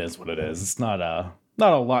 It is what it is. It's not a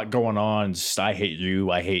lot going on. Just I hate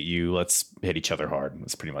you, let's hit each other hard.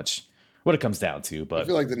 That's pretty much what it comes down to. But I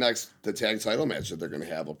feel like the tag title match that they're going to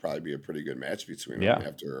have will probably be a pretty good match between them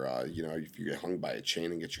after, you know, if you get hung by a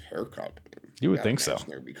chain and get your hair cut. You would think so. They're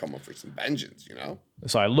going to be coming for some vengeance, you know?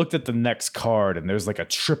 So I looked at the next card, and there's like a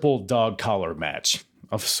triple dog collar match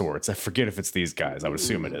of sorts. I forget if it's these guys. I would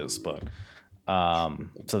assume it is, but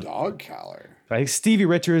so dog collar. I think Stevie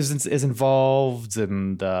Richards is involved,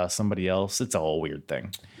 and somebody else. It's a whole weird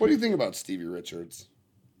thing. What do you think about Stevie Richards?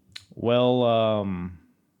 Well,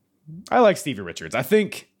 I like Stevie Richards. I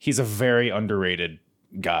think he's a very underrated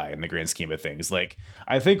guy in the grand scheme of things. Like,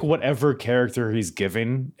 I think whatever character he's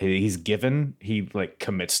given, he like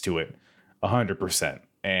commits to it 100%.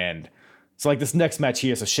 And so like this next match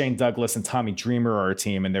here, so Shane Douglas and Tommy Dreamer are a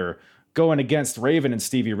team, and they're going against Raven and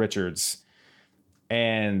Stevie Richards.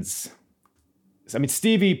 And I mean,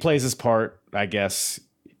 Stevie plays his part, I guess,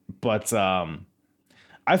 but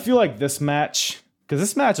I feel like this match, because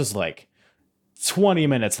this match is like 20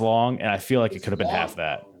 minutes long, and I feel like it could have been half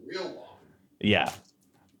that. Real long. Yeah.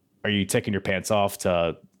 Are you taking your pants off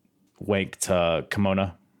to wank to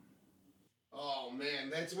Kimona? Oh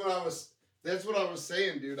man, that's what I was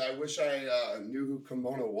saying, dude. I wish I knew who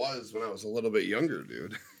Kimona was when I was a little bit younger,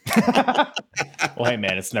 dude. Well, hey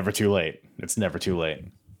man, it's never too late. It's never too late.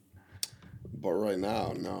 But right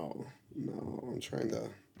now, no. I'm trying to.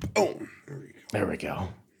 Oh, there we go.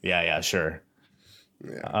 Yeah, sure.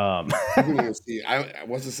 Yeah. I can even see. I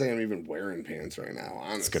wasn't saying I'm even wearing pants right now.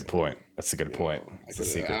 Honestly, that's a good point. That's a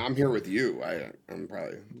secret. I'm here with you. I'm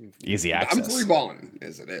probably easy access. I'm free balling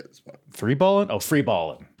as it is. But free balling? Oh, free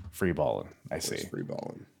balling. I see. Free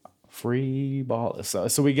balling. Free ball.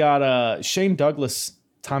 So we got Shane Douglas,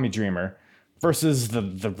 Tommy Dreamer versus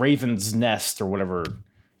the Raven's Nest or whatever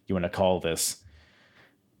you want to call this.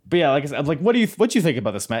 But yeah, like I said, like what do you think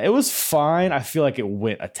about this match? It was fine. I feel like it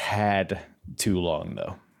went a tad too long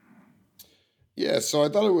though. Yeah, so I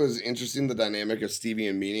thought it was interesting, the dynamic of Stevie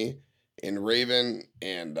and Meanie and Raven,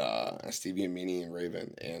 and Stevie and Meanie and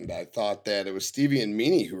Raven. And I thought that it was Stevie and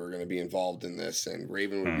Meanie who were going to be involved in this, and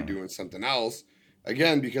Raven would be doing something else.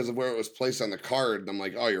 Again, because of where it was placed on the card, I'm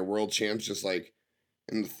like, oh, you're world champs, just like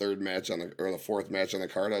in the third match or the fourth match on the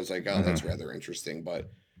card. I was like, oh, that's rather interesting.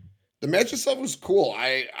 But the match itself was cool.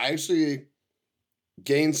 I actually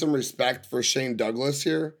gained some respect for Shane Douglas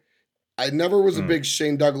here. I never was a big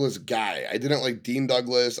Shane Douglas guy. I didn't like Dean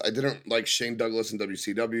Douglas. I didn't like Shane Douglas in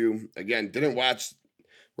WCW. Again, didn't watch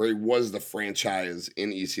where he was the franchise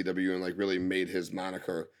in ECW and like really made his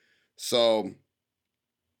moniker. So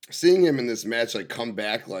seeing him in this match like come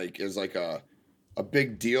back like is like a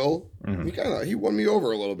big deal. He won me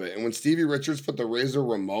over a little bit. And when Stevie Richards put the Razor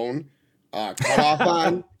Ramon cut off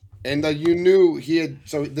on, and you knew he had,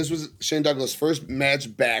 so this was Shane Douglas' first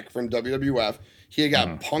match back from WWF. He had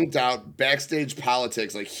got punked out, backstage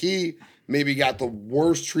politics. Like he maybe got the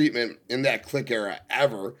worst treatment in that Click era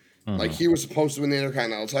ever. Like he was supposed to win the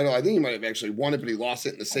Intercontinental title. I think he might have actually won it, but he lost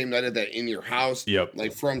it in the same night at that In Your House. Yep.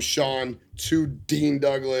 Like from Shawn to Dean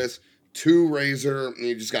Douglas to Razor, and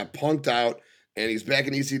he just got punked out. And he's back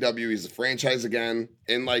in ECW. He's the franchise again.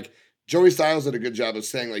 And like Joey Styles did a good job of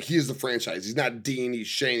saying like he's the franchise. He's not Dean. He's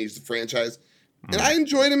Shane. He's the franchise. And I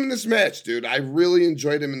enjoyed him in this match, dude. I really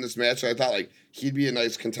enjoyed him in this match. I thought like he'd be a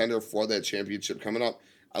nice contender for that championship coming up.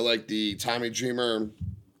 I like the Tommy Dreamer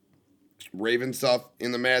Raven stuff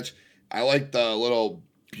in the match. I like the little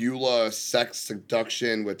Beulah sex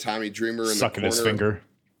seduction with Tommy Dreamer in sucking the his finger.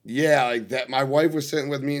 Yeah, like that. My wife was sitting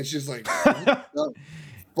with me and she's like, what the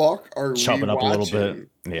fuck are chopping we up watching? A little bit.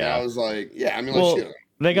 Yeah. And I was like, yeah, I mean, well, like, shit.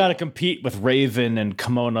 They got to compete with Raven and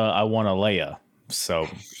Kimona I Want to Leia. So,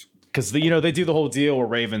 because, you know, they do the whole deal where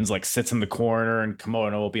Raven's like sits in the corner and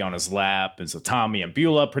Kimona will be on his lap. And so Tommy and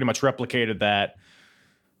Beulah pretty much replicated that.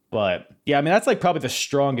 But yeah, I mean, that's like probably the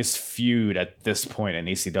strongest feud at this point in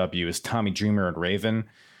ECW is Tommy Dreamer and Raven.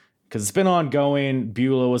 Because it's been ongoing.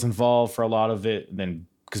 Beulah was involved for a lot of it. Then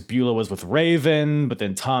because Beulah was with Raven, but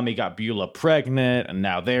then Tommy got Beulah pregnant, and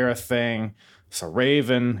now they're a thing. So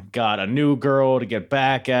Raven got a new girl to get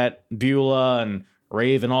back at Beulah, and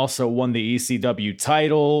Raven also won the ECW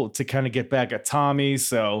title to kind of get back at Tommy.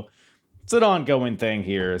 So it's an ongoing thing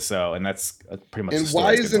here. So, and that's pretty much. And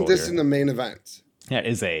why isn't this in the main event? That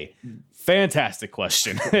is a fantastic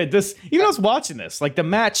question. This, even I was watching this, like the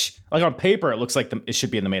match, like on paper, it looks like it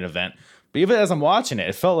should be in the main event. But even as I'm watching it,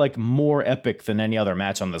 it felt like more epic than any other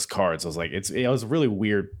match on this card. So I was like, it was a really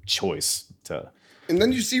weird choice to. And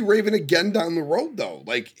then you see Raven again down the road, though.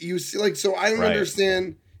 Like you see, like so I don't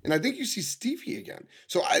understand. And I think you see Stevie again.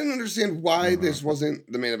 So I don't understand why this wasn't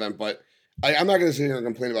the main event. But I'm not going to sit here and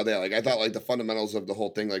complain about that. Like I thought, like the fundamentals of the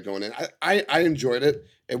whole thing, like going in, I enjoyed it.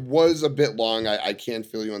 It was a bit long. I can't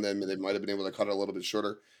feel you on that. They might have been able to cut it a little bit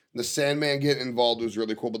shorter. The Sandman getting involved was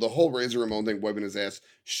really cool, but the whole Razor Ramon thing, wiping his ass,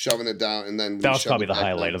 shoving it down, and then that was probably the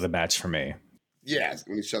highlight of the match for me. Yeah,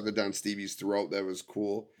 when he shoved it down Stevie's throat, that was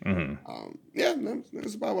cool. Yeah, that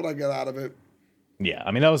was about what I got out of it. Yeah,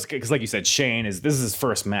 I mean that was because, like you said, this is his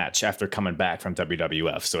first match after coming back from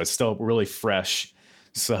WWF, so it's still really fresh.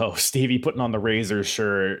 So Stevie putting on the Razor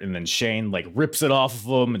shirt, and then Shane like rips it off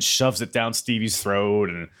of him and shoves it down Stevie's throat,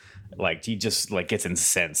 and like he just like gets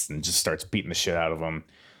incensed and just starts beating the shit out of him.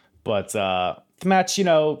 But the match, you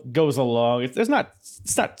know, goes along. It's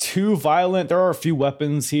not too violent. There are a few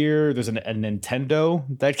weapons here. There's a Nintendo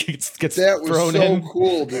that gets that thrown so in.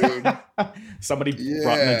 Cool, dude. Somebody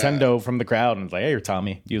brought Nintendo from the crowd and was like, "Hey, here,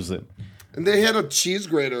 Tommy, use it." And they had a cheese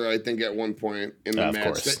grater, I think, at one point in the match. Of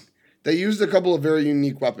course. They used a couple of very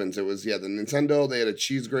unique weapons. It was, the Nintendo, they had a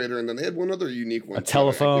cheese grater, and then they had one other unique one. A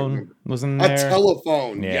telephone was in there. A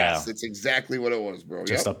telephone, yeah. Yes. It's exactly what it was, bro.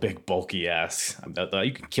 Just a big, bulky ass.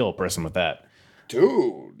 You can kill a person with that.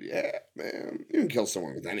 Dude, yeah, man. You can kill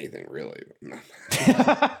someone with anything, really.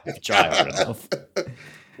 Try hard enough.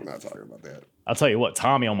 We're not talking about that. I'll tell you what,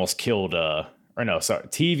 Tommy almost killed,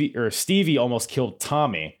 Stevie almost killed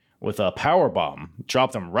Tommy with a power bomb,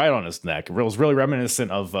 dropped him right on his neck. It was really reminiscent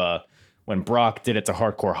of when Brock did it to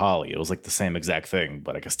Hardcore Holly. It was like the same exact thing,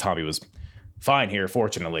 but I guess Tommy was fine here,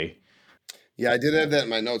 fortunately. Yeah, I did have that in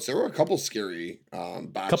my notes. There were a couple scary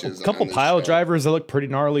botches. Couple pile drivers that look pretty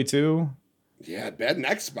gnarly too. Yeah, bad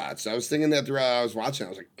neck spots. I was thinking that throughout I was watching. I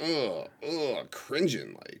was like, ugh,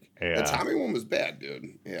 cringing. Like, the Tommy one was bad,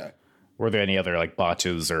 dude. Yeah. Were there any other like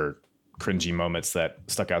botches or cringy moments that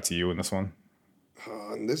stuck out to you in this one?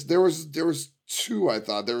 There was two, I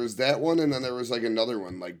thought. There was that one, and then there was like another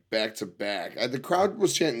one, like back to back. The crowd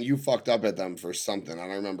was chanting "You fucked up" at them for something. I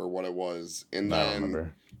don't remember what it was. And I don't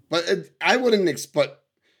remember. But I wouldn't expect.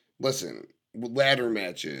 Listen, ladder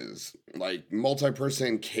matches, like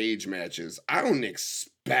multi-person cage matches. I don't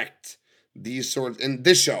expect these sorts in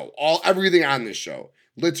this show. Everything on this show,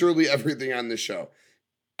 literally everything on this show.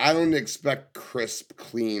 I don't expect crisp,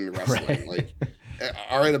 clean wrestling. Right. Like,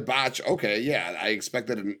 all right, a botch. Okay, yeah, I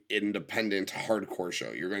expected an independent hardcore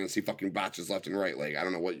show. You're going to see fucking botches left and right. Like, I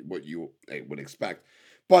don't know what you would expect.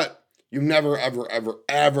 But you never, ever, ever,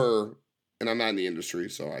 ever, and I'm not in the industry,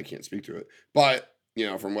 so I can't speak to it. But, you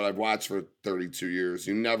know, from what I've watched for 32 years,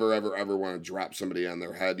 you never, ever, ever want to drop somebody on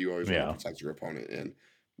their head. You always want to protect your opponent. And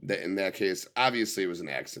that in that case, obviously it was an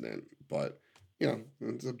accident, but you know,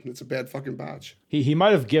 it's a bad fucking botch. He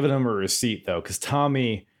might have given him a receipt though, because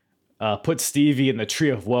Tommy put Stevie in the tree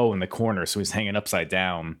of woe in the corner, so he's hanging upside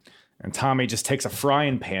down, and Tommy just takes a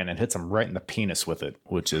frying pan and hits him right in the penis with it,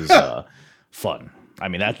 which is fun. I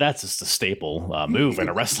mean, that's just a staple move in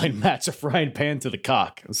a wrestling match, a frying pan to the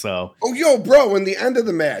cock. So, oh, yo, bro, in the end of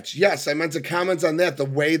the match, yes, I meant to comment on that, the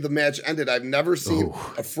way the match ended. I've never seen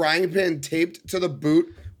a frying pan taped to the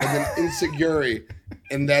boot with an insecurity,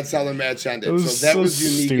 and that's how the match ended. So that was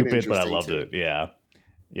unique stupid, and interesting, but I loved it. Yeah,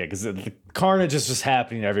 because the carnage is just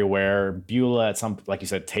happening everywhere. Beulah, at some, like you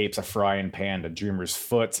said, tapes a frying pan to Dreamer's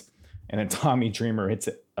foot, and then Tommy Dreamer hits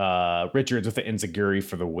Richards with the enziguri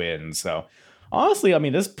for the win. So, honestly, I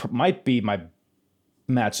mean, this might be my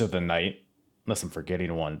match of the night, unless I'm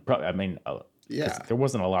forgetting one. Probably, I mean, there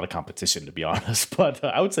wasn't a lot of competition, to be honest, but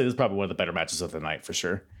I would say this is probably one of the better matches of the night for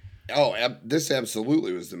sure. Oh, this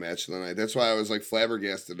absolutely was the match of the night. That's why I was like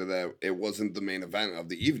flabbergasted that it wasn't the main event of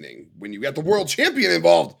the evening when you got the world champion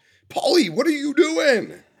involved. Paulie, what are you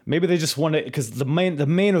doing? Maybe they just wanted, because the main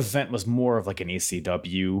event was more of like an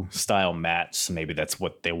ECW style match, so maybe that's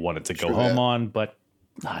what they wanted to go home on. But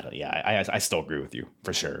I still agree with you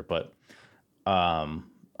for sure. But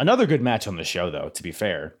another good match on the show, though, to be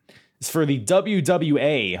fair, is for the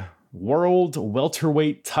WWA World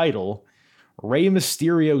Welterweight title. Rey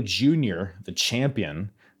Mysterio Jr., the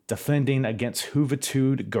champion, defending against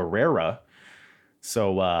Juventud Guerrera.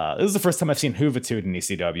 So this is the first time I've seen Juventud in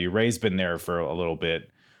ECW. Rey's been there for a little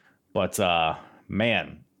bit. But,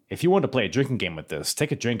 man, if you want to play a drinking game with this,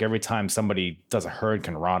 take a drink every time somebody does a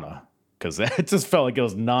Hurricane Rana. Because it just felt like it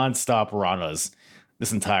was nonstop Ranas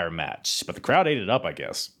this entire match. But the crowd ate it up, I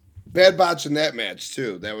guess. Bad botch in that match,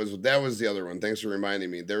 too. That was the other one. Thanks for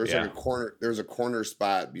reminding me. There was like a corner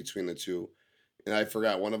spot between the two. And I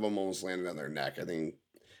forgot, one of them almost landed on their neck. I think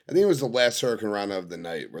it was the last Hurricane Rana of the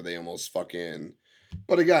night where they almost fucking.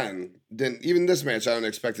 But again, even this match, I don't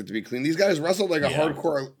expect it to be clean. These guys wrestled like a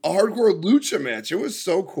hardcore lucha match. It was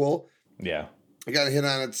so cool. Yeah, I got a hit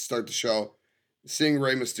on it to start the show. Seeing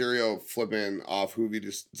Rey Mysterio flipping off Hoovy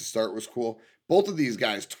to start was cool. Both of these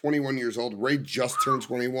guys, 21 years old. Rey just turned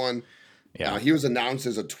 21. Yeah, he was announced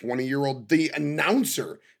as a 20-year-old. The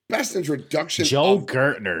announcer, best introduction. Joe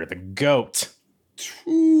Gertner, the GOAT.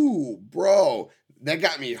 Bro, that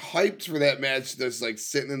got me hyped for that match that's like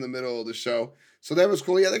sitting in the middle of the show. So that was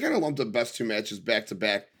cool. Yeah, they kind of lumped the best two matches back to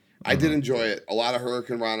back. I did enjoy it. A lot of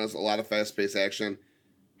Hurricane Ranas, a lot of fast-paced action.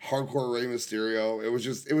 Hardcore Rey Mysterio. It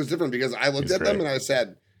was different because I looked at them and I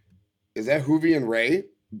said, is that Hoovy and Rey?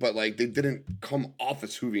 But like they didn't come off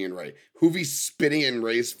as Hoovy and Rey. Hoovy spitting in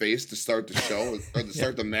Rey's face to start the show or to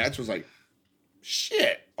start the match was like,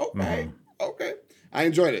 shit. Okay. I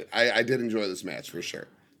enjoyed it. I did enjoy this match for sure.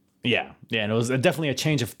 Yeah, and it was definitely a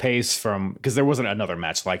change of pace from, because there wasn't another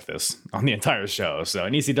match like this on the entire show. So,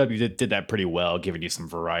 and ECW did that pretty well, giving you some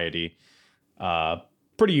variety.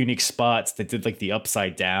 Pretty unique spots. They did like the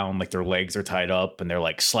upside down, like their legs are tied up and they're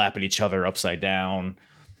like slapping each other upside down.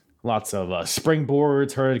 Lots of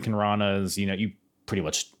springboards, Hurricane Ranas. You know, you pretty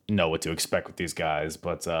much know what to expect with these guys.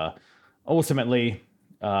 But ultimately,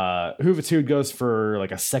 Juventud goes for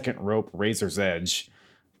like a second rope Razor's Edge,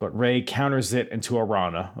 but Rey counters it into a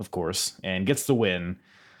Rana, of course, and gets the win.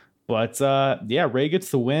 But Rey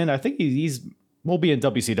gets the win. I think will be in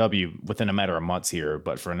WCW within a matter of months here,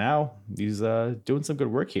 but for now, he's doing some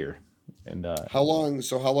good work here. And how long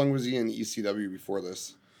was he in ECW before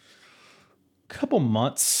this? A couple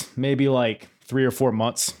months, maybe like 3 or 4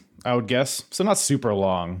 months, I would guess. So not super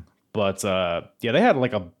long, but they had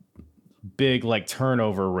like a big like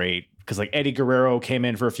turnover rate because like Eddie Guerrero came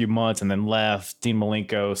in for a few months and then left. Dean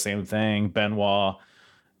Malenko, same thing. Benoit,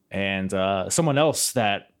 and someone else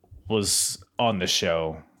that was on the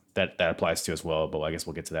show that applies to as well. But I guess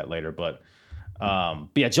we'll get to that later. But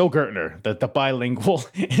Joe Gertner, the bilingual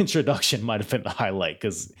introduction might have been the highlight,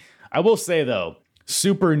 because I will say though,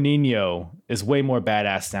 Super Nino is way more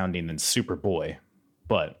badass sounding than Superboy,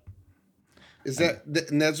 but. Is that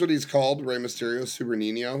and that's what he's called, Rey Mysterio, Super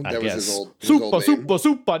Nino? That was his old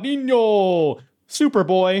Super Nino,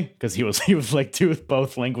 Superboy, because he was like do with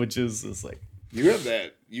both languages. It's like you have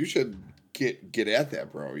that. You should get at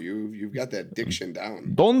that, bro. You've got that diction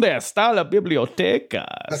down. ¿Dónde está la biblioteca?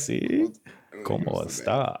 Sí. ¿Cómo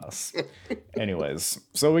estás? Anyways,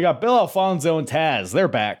 so we got Bill Alfonso and Taz. They're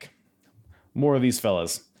back. More of these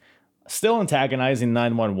fellas. Still antagonizing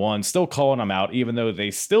 911, still calling him out, even though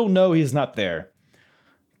they still know he's not there.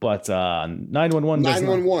 But 911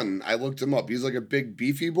 911, I looked him up. He's like a big,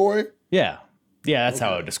 beefy boy. Yeah, that's how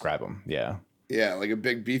I would describe him. Yeah. Yeah, like a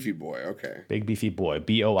big beefy boy. Okay. Big beefy boy.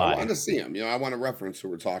 B-O-I. I want to see him. I want to reference who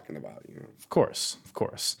we're talking about. Of course.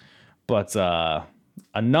 But a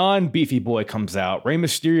non-beefy boy comes out. Rey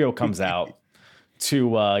Mysterio comes out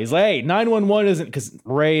to he's like, hey, 911 isn't, because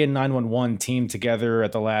Rey and 911 teamed together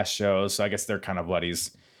at the last show, so I guess they're kind of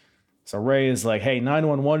buddies. So Rey is like, hey,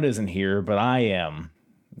 911 isn't here, but I am.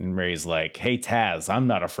 And Rey's like, hey, Taz, I'm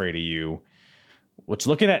not afraid of you. Which,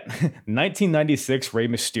 looking at 1996 Rey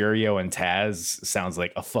Mysterio and Taz, sounds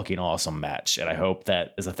like a fucking awesome match, and I hope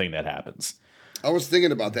that is a thing that happens. I was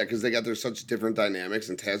thinking about that because they got their such different dynamics,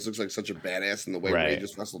 and Taz looks like such a badass in the way Rey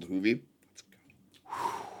just wrestled Hoovy.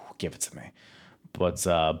 Give it to me. But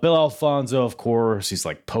Bill Alfonso, of course, he's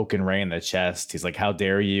like poking Rey in the chest. He's like, how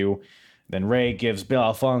dare you? Then Rey gives Bill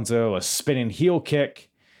Alfonso a spinning heel kick,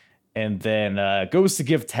 and then goes to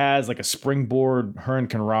give Taz like a springboard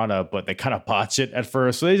Hurricane Rana, but they kind of botch it at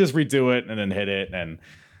first. So they just redo it and then hit it. And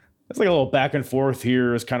it's like a little back and forth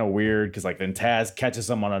here. It's kind of weird because like then Taz catches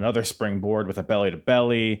him on another springboard with a belly to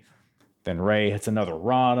belly. Then Rey hits another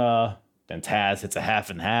Rana. Then Taz hits a half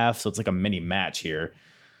and half. So it's like a mini match here.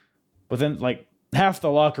 But then like half the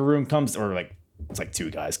locker room comes, or like it's like two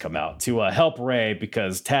guys come out to help Rey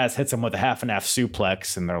because Taz hits him with a half and half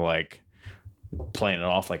suplex, and they're like playing it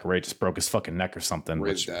off like Rey just broke his fucking neck or something.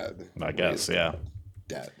 Rey's dead. I guess, yeah.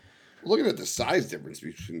 Dead. Looking at the size difference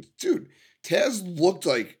between, dude, Taz looked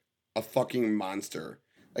like a fucking monster.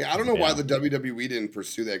 Like, I don't know why the WWE didn't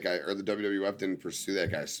pursue that guy, or the WWF didn't pursue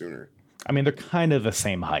that guy sooner. I mean, they're kind of the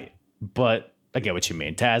same height, but I get what you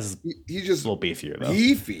mean. Taz is he's just a little beefier, though.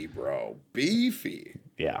 Beefy, bro. Beefy.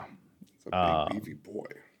 Yeah. It's a big, beefy boy.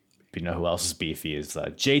 You know who else is beefy is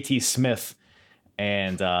JT Smith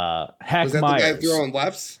and Hack Was that Myers. the guy throwing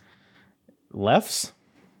lefts? Lefts?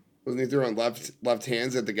 Wasn't he throwing left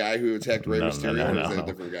hands at the guy who attacked Rey Mysterio? Or was that a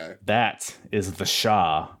different guy? That is the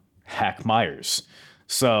Shaw, Hack Myers.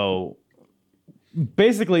 So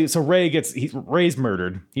basically, Rey's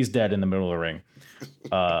murdered. He's dead in the middle of the ring.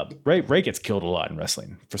 Rey gets killed a lot in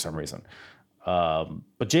wrestling for some reason. But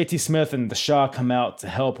JT Smith and the Shaw come out to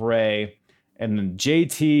help Rey, and then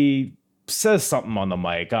JT says something on the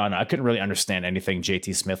mic. I couldn't really understand anything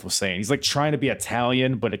JT Smith was saying. He's like trying to be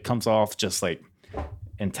Italian, but it comes off just like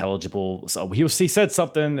intelligible. So he said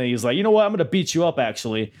something, and he's like, you know what, I'm gonna beat you up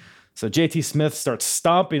actually. So JT Smith starts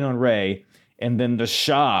stomping on Rey, and then the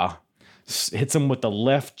Shaw hits him with the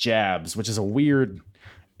left jabs, which is a weird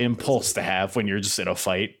impulse to have when you're just in a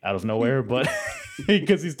fight out of nowhere, but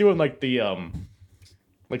because he's doing like the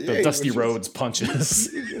Dusty Rhodes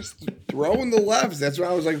punches. He's just throwing the lefts. That's why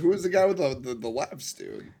I was like, who's the guy with the lefts,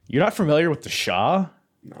 dude? You're not familiar with the Shaw?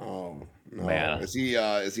 No. Man. Is he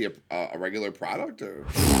a regular product, or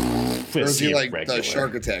is he like the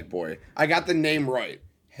Shark Attack boy? I got the name right.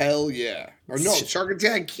 Hell yeah. Or no, Shark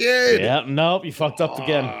Attack Kid. Yeah, nope, you fucked up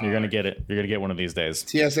again. You're gonna get it. You're gonna get one of these days.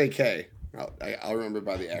 TSAK. I'll remember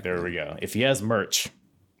by the acronym. There we go. If he has merch,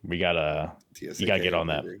 you gotta get on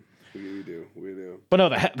that. We do. But no,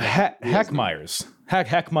 the Hack Myers.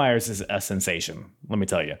 Hack Myers is a sensation. Let me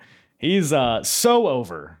tell you, he's so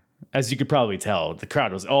over, as you could probably tell. The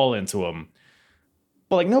crowd was all into him,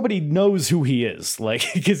 but like nobody knows who he is,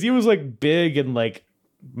 like because he was like big in like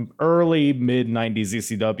early mid '90s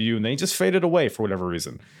ECW, and then he just faded away for whatever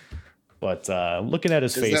reason. But looking at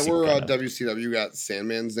his face, is that where WCW got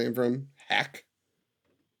Sandman's name from? Hack.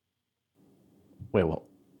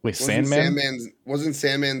 Wait, Sandman? Wasn't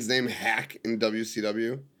Sandman's name Hack in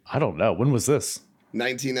WCW? I don't know. When was this?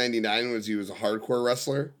 1999 he was a hardcore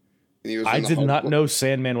wrestler. And I did not know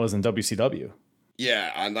Sandman was in WCW.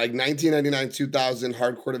 Yeah, on like 1999, 2000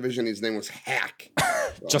 hardcore division, his name was Hack.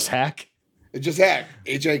 Just Hack? It's just Hack.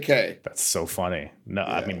 H-A-K. That's so funny. No,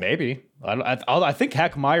 yeah. I mean, maybe. I think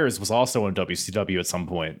Hack Myers was also in WCW at some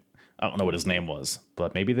point. I don't know what his name was,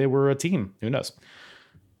 but maybe they were a team. Who knows?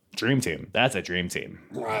 Dream Team. That's a dream team.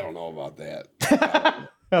 I don't know about that.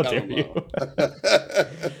 How dare you?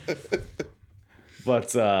 But,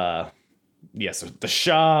 so the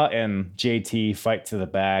Shaw and JT fight to the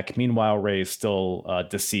back. Meanwhile, Rey is still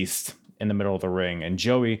deceased in the middle of the ring. And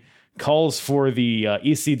Joey calls for the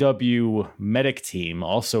ECW medic team,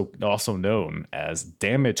 also known as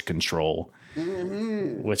Damage Control,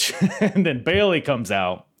 which, and then Bailey comes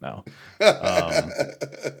out. No,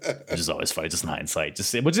 which is always funny, just in hindsight.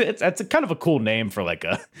 It's a kind of a cool name for like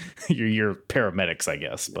your paramedics, I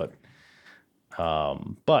guess. But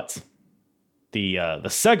the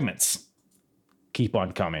segments keep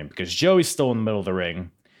on coming because Joey's still in the middle of the ring,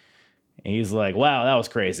 and he's like, "Wow, that was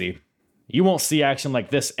crazy. You won't see action like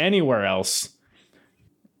this anywhere else."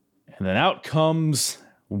 And then out comes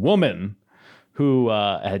Woman, who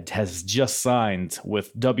has just signed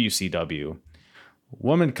with WCW.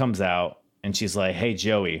 Woman comes out and she's like, hey,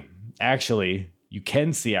 Joey, actually, you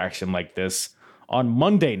can see action like this on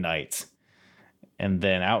Monday night. And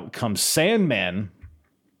then out comes Sandman,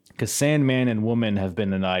 because Sandman and Woman have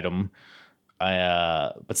been an item.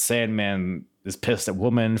 But Sandman is pissed at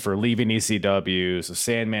Woman for leaving ECW. So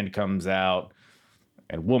Sandman comes out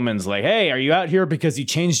and Woman's like, hey, are you out here because you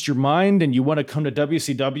changed your mind and you want to come to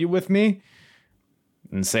WCW with me?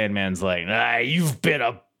 And Sandman's like, nah, you've been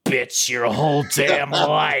a bitch your whole damn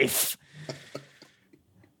life.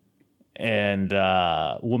 And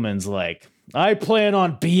Woman's like, I plan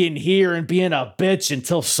on being here and being a bitch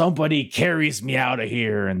until somebody carries me out of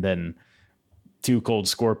here. And then Too Cold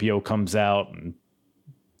Scorpio comes out and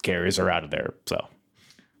carries her out of there. So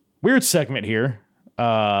weird segment here.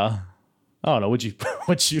 I don't know.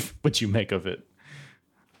 What you make of it?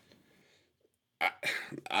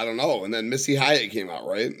 I don't know. And then Missy Hyatt came out,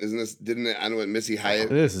 right? Didn't it end with Missy Hyatt?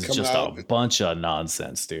 This is just a bunch of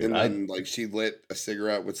nonsense, dude. And then like she lit a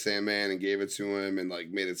cigarette with Sandman and gave it to him and like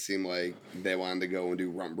made it seem like they wanted to go and do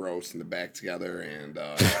rump roast in the back together and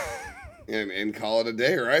and call it a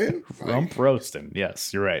day, right? Rump roasting.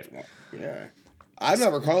 Yes, you're right. Yeah. I've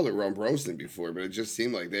never called it rump roasting before, but it just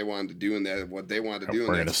seemed like they wanted to do what they wanted to do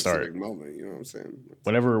in that specific moment. You know what I'm saying?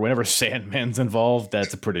 Whenever Sandman's involved,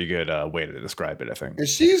 that's a pretty good way to describe it, I think. And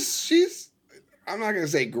she's I'm not gonna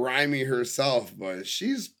say grimy herself, but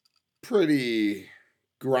she's pretty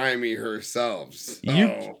grimy herself.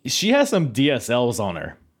 So. She has some DSLs on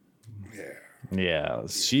her. Yeah. Yeah.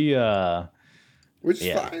 She which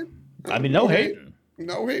is fine. I mean, no hate.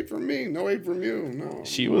 No hate from me. No hate from you. No.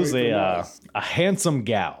 She was a handsome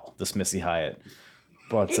gal, this Missy Hyatt.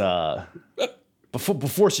 But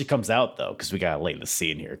before she comes out, though, because we got to lay the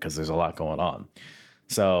scene here because there's a lot going on.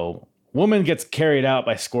 So, Woman gets carried out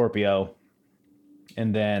by Scorpio.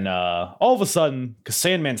 And then all of a sudden, because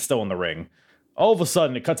Sandman's still in the ring, all of a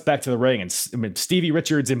sudden it cuts back to the ring. And Stevie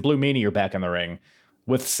Richards and Blue Meanie are back in the ring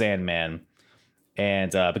with Sandman.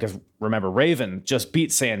 And because remember, Raven just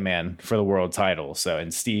beat Sandman for the world title. So,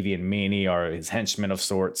 and Stevie and Meanie are his henchmen of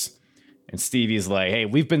sorts. And Stevie's like, hey,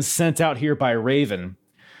 we've been sent out here by Raven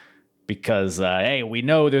because, hey, we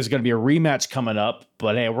know there's going to be a rematch coming up,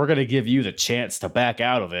 but hey, we're going to give you the chance to back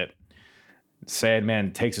out of it.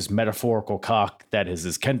 Sandman takes his metaphorical cock, that is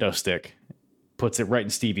his kendo stick, puts it right in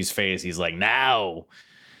Stevie's face. He's like, now.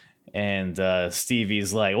 And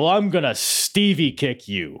Stevie's like, well, I'm going to Stevie kick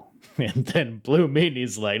you. And then Blue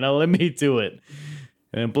Meanie's like, no, let me do it.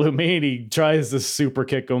 And Blue Meanie tries to super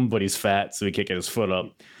kick him, but he's fat, so he can't get his foot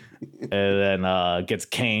up. And then gets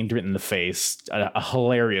caned right in the face. A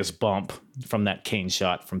hilarious bump from that cane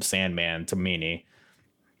shot from Sandman to Meanie.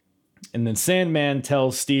 And then Sandman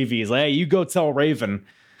tells Stevie, he's like, hey, you go tell Raven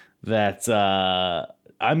that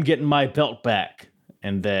I'm getting my belt back.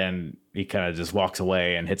 And then he kind of just walks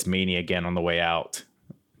away and hits Meanie again on the way out.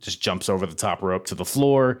 Just jumps over the top rope to the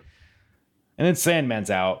floor. And then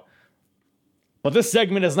Sandman's out. But this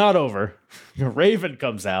segment is not over. Raven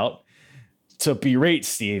comes out to berate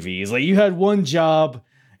Stevie. He's like, you had one job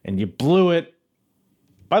and you blew it.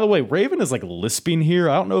 By the way, Raven is like lisping here.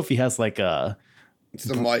 I don't know if he has like a... It's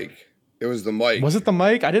the mic. It was the mic. Was it the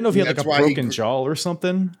mic? I didn't know if he had like a broken jaw or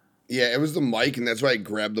something. Yeah, it was the mic, and that's why I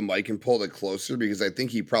grabbed the mic and pulled it closer because I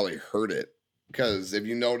think he probably heard it. Because if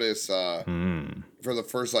you notice, for the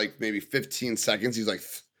first like maybe 15 seconds, he's like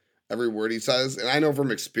every word he says. And I know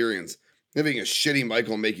from experience, having a shitty mic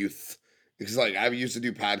will make you because like I used to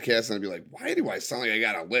do podcasts and I'd be like, why do I sound like I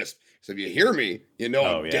got a lisp? So if you hear me, you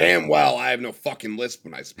know damn well I have no fucking lisp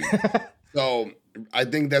when I speak. So I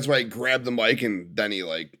think that's why I grabbed the mic and then he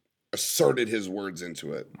like asserted his words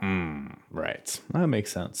into it. Right. That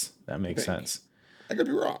makes sense. That makes sense. I could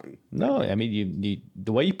be wrong. No, I mean, you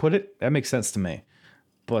the way you put it, that makes sense to me.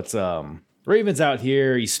 But Raven's out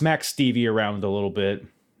here. He smacks Stevie around a little bit.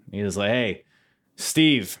 He's like, hey,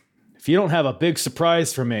 Steve, if you don't have a big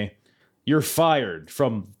surprise for me, you're fired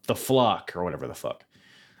from the flock or whatever the fuck.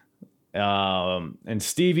 And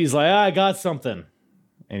Stevie's like, I got something.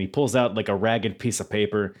 And he pulls out like a ragged piece of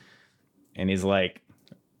paper. And he's like,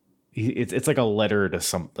 it's like a letter to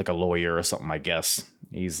some, like a lawyer or something, I guess.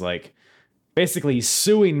 He's like, basically, he's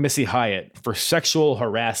suing Missy Hyatt for sexual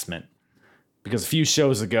harassment because a few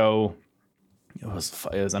shows ago, it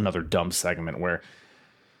was another dumb segment where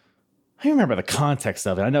I don't remember the context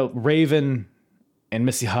of it. I know Raven and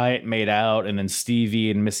Missy Hyatt made out, and then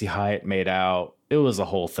Stevie and Missy Hyatt made out. It was a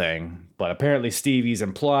whole thing, but apparently Stevie's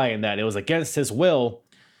implying that it was against his will.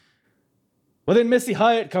 But then Missy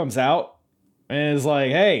Hyatt comes out and is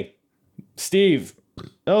like, "Hey, Steve,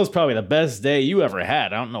 that was probably the best day you ever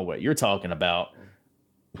had. I don't know what you're talking about."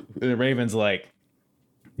 And Raven's like,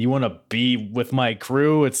 You want to be with my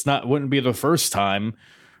crew? Wouldn't be the first time.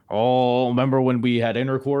 Oh, remember when we had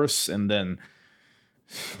intercourse and then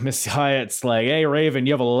Miss Hyatt's like, hey, Raven,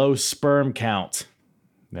 you have a low sperm count.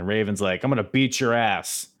 And then Raven's like, I'm going to beat your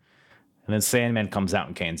ass. And then Sandman comes out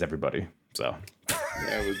and canes everybody. So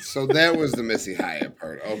that was the Missy Hyatt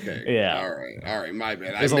part. Okay. Yeah. All right. My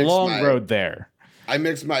bad. There's a long road there. I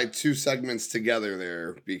mixed my two segments together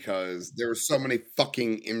there because there were so many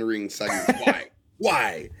fucking in-ring segments.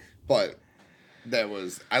 Why? But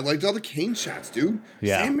I liked all the cane shots, dude.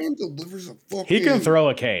 Yeah. Sandman delivers a fucking... He can throw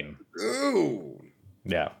a cane. Dude.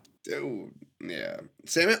 Yeah. Dude. Yeah.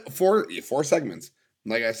 Sandman, four segments.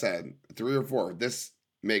 Like I said, 3 or 4. This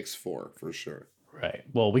makes 4 for sure. Right.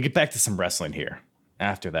 Well, we get back to some wrestling here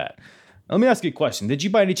after that. Let me ask you a question. Did you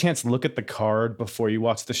by any chance look at the card before you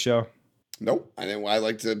watched the show? Nope. I didn't. I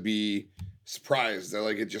like to be surprised. I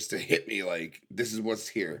like it just to hit me like, this is what's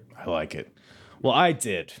here. I like it. Well, I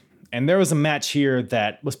did. And there was a match here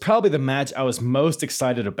that was probably the match I was most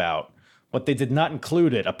excited about, but they did not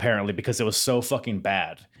include it, apparently, because it was so fucking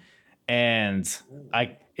bad. And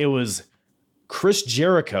it was Chris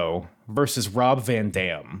Jericho versus Rob Van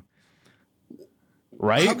Dam.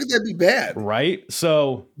 Right? How could that be bad? Right?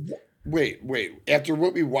 So... Wait. After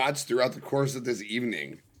what we watched throughout the course of this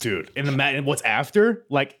evening... Dude, and what's after?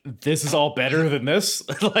 Like, this is all better than this?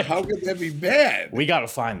 Like, how could that be bad? We got to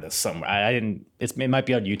find this somewhere. It might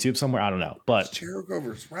be on YouTube somewhere. I don't know. But Jericho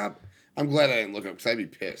versus Rob. I'm glad I didn't look up because I'd be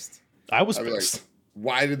pissed. I was pissed. Like,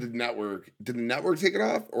 why did the network take it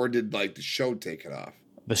off, or did like the show take it off?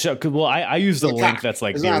 The show, well, I used the link cock. That's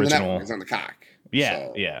like the original. It's on the cock. Yeah,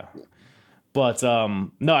 so. Yeah. But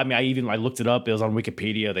no, I mean, I looked it up. It was on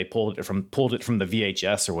Wikipedia. They pulled it from the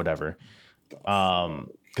VHS or whatever.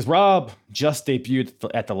 Because Rob just debuted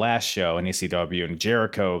at the last show in ECW, and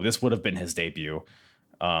Jericho, this would have been his debut.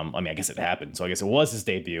 I mean, I guess it happened, so I guess it was his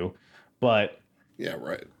debut. But yeah,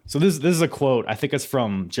 right. So this is a quote. I think it's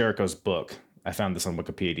from Jericho's book. I found this on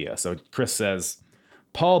Wikipedia. So Chris says,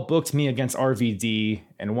 Paul booked me against RVD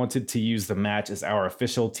and wanted to use the match as our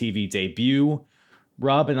official TV debut.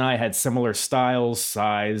 Rob and I had similar styles,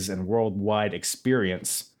 size, and worldwide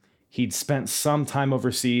experience. He'd spent some time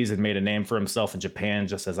overseas and made a name for himself in Japan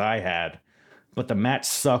just as I had, but the match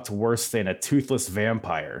sucked worse than a toothless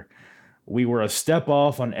vampire. We were a step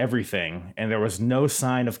off on everything, and there was no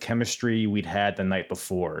sign of chemistry we'd had the night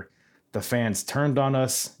before. The fans turned on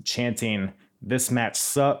us, chanting, "This match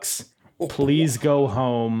sucks. Please go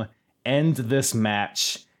home. End this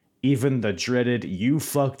match." Even the dreaded "you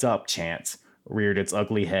fucked up" chant reared its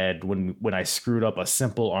ugly head when I screwed up a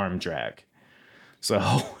simple arm drag. So...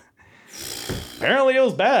 apparently it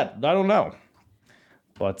was bad. I don't know.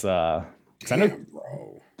 But I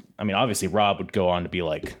mean, obviously Rob would go on to be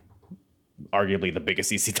like arguably the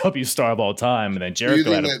biggest ECW star of all time, and then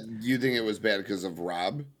Jericho. Do you think it was bad because of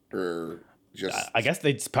Rob, or just? I guess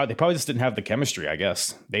they probably just didn't have the chemistry. I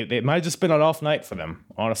guess they might have just been an off night for them,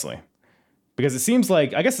 honestly, because it seems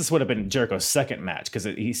like I guess this would have been Jericho's second match because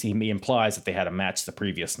he implies that they had a match the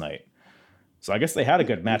previous night. So I guess they had a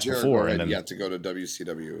good match before, and then yet to go to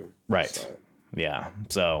WCW. Right. So. Yeah.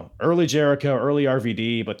 So early Jericho, early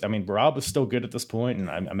RVD, but I mean Rob was still good at this point, and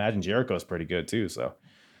I imagine Jericho's pretty good too. So,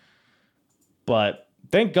 but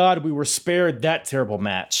thank God we were spared that terrible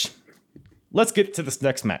match. Let's get to this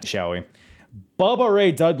next match, shall we? Bubba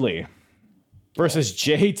Ray Dudley versus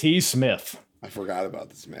JT Smith. I forgot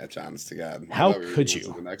about this match. Honest to God. How could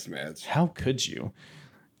you? The next match. How could you?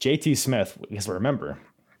 JT Smith, because remember,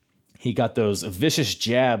 he got those vicious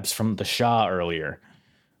jabs from the Shah earlier.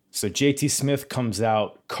 So JT Smith comes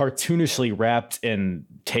out cartoonishly wrapped in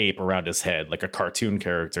tape around his head, like a cartoon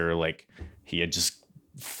character, like he had just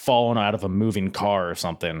fallen out of a moving car or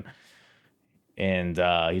something. And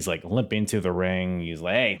he's like limping to the ring. He's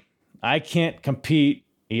like, "Hey, I can't compete."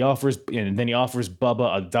 And then he offers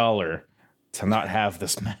Bubba $1 to not have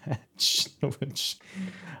this match. Which,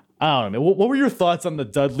 I don't know. What were your thoughts on the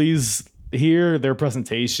Dudleys here, their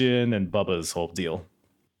presentation, and Bubba's whole deal?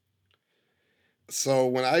 So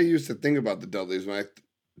when I used to think about the Dudleys, when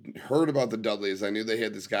I heard about the Dudleys, I knew they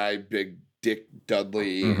had this guy, Big Dick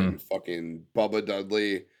Dudley, and fucking Bubba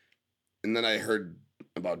Dudley. And then I heard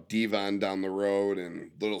about Devon down the road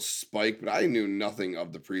and Little Spike, but I knew nothing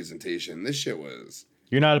of the presentation. This shit was...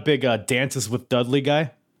 You're not a big Dances with Dudley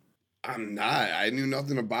guy? I'm not. I knew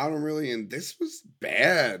nothing about him really, and this was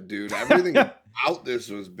bad, dude. Everything about this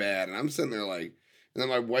was bad. And I'm sitting there like... And then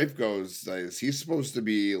my wife goes, "Is he supposed to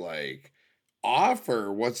be like... off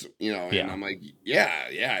or what's, and I'm like,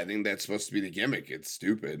 yeah, I think that's supposed to be the gimmick. It's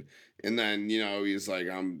stupid." And then, he's like,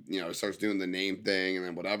 starts doing the name thing and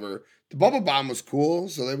then whatever. The Bubba Bomb was cool,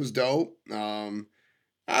 so that was dope. I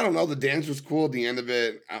I don't know. The dance was cool at the end of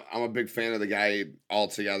it. I'm a big fan of the guy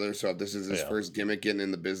altogether. So if this is his first gimmick getting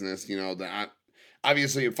in the business, you know, that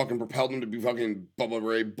obviously it fucking propelled him to be fucking Bubba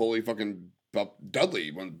Ray Bully fucking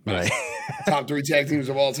Dudley, one of the top 3 tag teams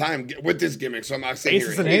of all time with this gimmick. So I'm not saying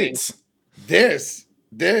Aces and eights. This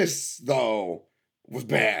though was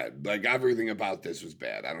bad. Like everything about this was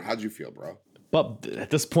bad. I don't know. How'd you feel, bro? But at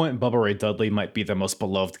this point, Bubba Ray Dudley might be the most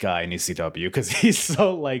beloved guy in ECW because he's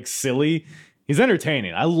so like silly. He's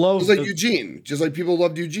entertaining. I love. It's like Eugene, just like people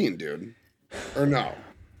loved Eugene, dude. Or no?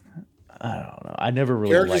 I don't know. I never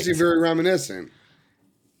really characters seem very reminiscent.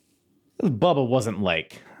 Bubba wasn't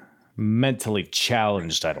like mentally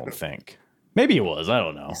challenged. I don't think. Maybe he was. I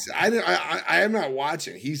don't know. I am not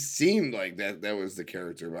watching. He seemed like that was the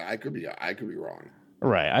character, but I could be wrong.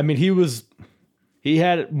 Right. I mean, he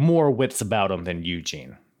had more wits about him than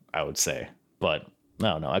Eugene, I would say. But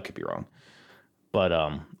no, I could be wrong. But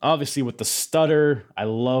obviously with the stutter, I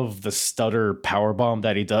love the stutter powerbomb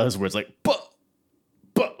that he does where it's like, but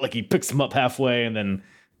like he picks him up halfway and then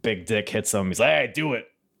Big Dick hits him. He's like, hey, do it.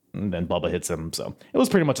 And then Bubba hits him. So it was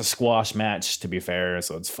pretty much a squash match, to be fair.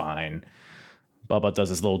 So it's fine. Bubba does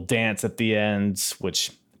his little dance at the end,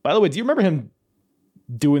 which, by the way, do you remember him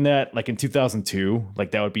doing that like in 2002?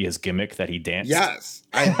 Like that would be his gimmick that he danced? Yes.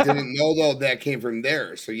 I didn't know, though, that came from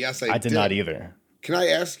there. So, yes, I did not either. Can I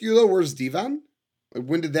ask you, though, where's Devon? Like,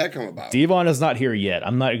 when did that come about? Devon is not here yet.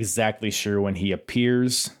 I'm not exactly sure when he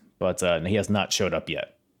appears, but he has not showed up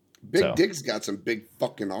yet. Big Dick's got some big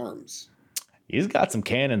fucking arms. He's got some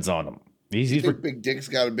cannons on him. You think Big Dick's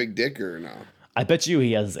got a big dick or no? I bet you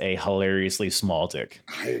he has a hilariously small dick.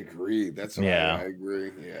 I agree. That's what I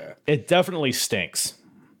agree. Yeah. It definitely stinks.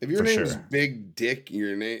 If your name is Big Dick,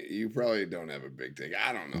 you probably don't have a big dick.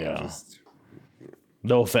 I don't know. Yeah.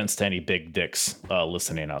 No offense to any big dicks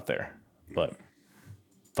listening out there, but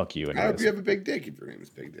fuck you. I hope you have a big dick if your name is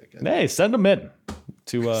Big Dick. Hey, send them in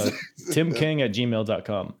to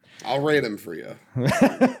timking@gmail.com. I'll rate them for you.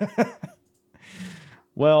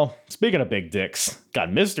 Well, speaking of big dicks, God,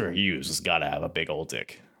 Mr. Hughes has got to have a big old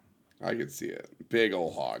dick. I could see it. Big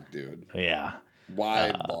old hog, dude. Yeah.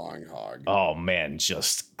 Wide, long hog. Oh, man.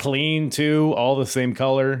 Just clean, too. All the same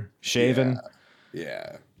color. Shaven.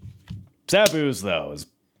 Yeah. Sabu's, though.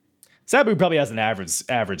 Sabu probably has an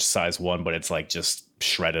average size one, but it's like just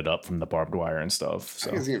shredded up from the barbed wire and stuff.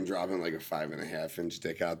 So. I can see him dropping like a 5.5-inch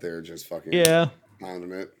dick out there, just fucking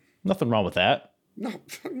pounding it. Nothing wrong with that. No,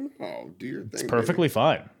 do your thing. It's perfectly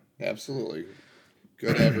fine. Absolutely.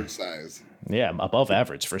 Good average size. Yeah, above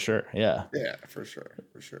average for sure. Yeah. Yeah, for sure.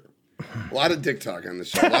 A lot of dick talk on the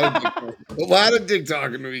show. A lot of dick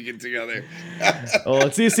talking when we get together. Well,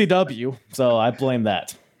 it's ECW, so I blame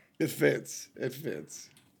that. It fits.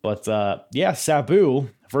 But Sabu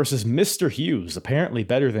versus Mr. Hughes, apparently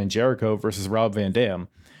better than Jericho versus Rob Van Dam.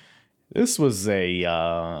 This was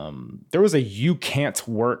there was a "you can't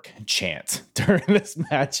work" chant during this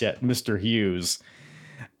match at Mr. Hughes.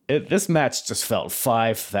 This match just felt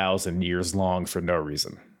 5,000 years long for no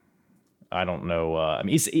reason. I don't know. I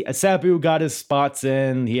mean, Sabu got his spots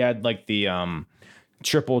in. He had like the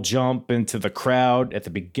triple jump into the crowd at the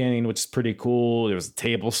beginning, which is pretty cool. There was a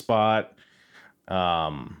table spot.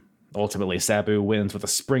 Ultimately, Sabu wins with a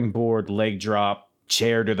springboard, leg drop,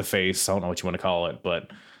 chair to the face. I don't know what you want to call it,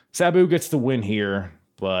 but Sabu gets the win here.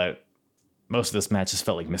 But most of this match just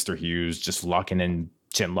felt like Mr. Hughes just locking in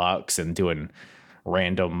chin locks and doing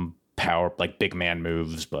random power, like big man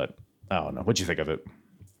moves. But I don't know. What'd you think of it?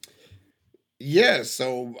 Yeah,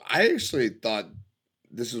 so I actually thought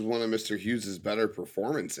this was one of Mr. Hughes' better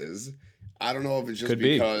performances. I don't know if it's just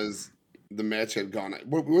because the match had gone.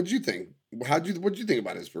 What'd you think? What'd you think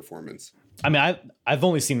about his performance? I mean, I've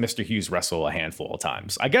only seen Mr. Hughes wrestle a handful of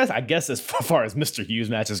times. I guess as far as Mr. Hughes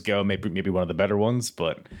matches go, maybe one of the better ones.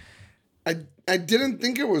 But I didn't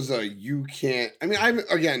think it was you can't. I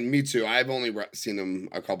mean, me too. I've only seen him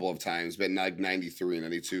a couple of times, but like 93,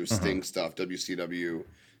 92 Sting stuff, WCW,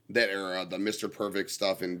 that era, the Mr. Perfect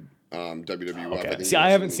stuff in WWF. Okay. See,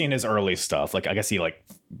 I haven't seen his early stuff. Like, I guess he like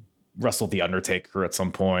wrestled The Undertaker at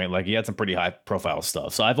some point. Like, he had some pretty high profile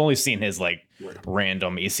stuff. So I've only seen his like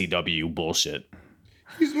random ECW bullshit.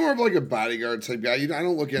 He's more of like a bodyguard type guy. I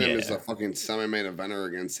don't look at him as a fucking semi-main eventer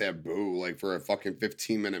against Sabu, like for a fucking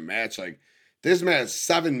 15-minute match. Like, this match,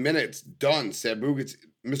 7 minutes, done.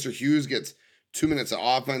 Mr. Hughes gets 2 minutes of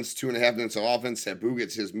offense, 2.5 minutes of offense. Sabu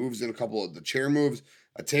gets his moves in, a couple of the chair moves,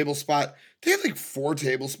 a table spot. They had like 4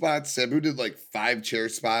 table spots. Sabu did like 5 chair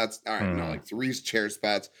spots. All right, no, like 3 chair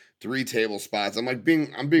spots, 3 table spots. I'm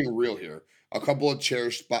being real here. A couple of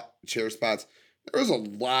chair spots. There was a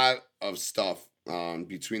lot of stuff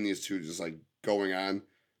between these two just like going on.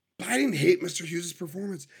 But I didn't hate Mr. Hughes'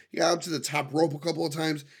 performance. He got up to the top rope a couple of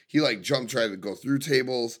times. He like jumped, tried to go through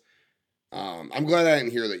tables. I'm glad I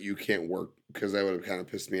didn't hear that you can't work because that would have kind of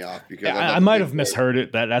pissed me off. Because I might have misheard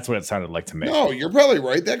it. That's what it sounded like to me. No, you're probably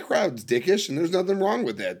right. That crowd's dickish, and there's nothing wrong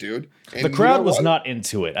with that, dude. And the crowd was not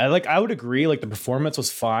into it. I would agree. Like the performance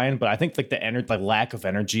was fine, but I think like the lack of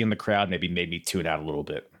energy in the crowd maybe made me tune out a little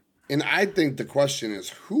bit. And I think the question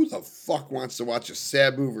is, who the fuck wants to watch a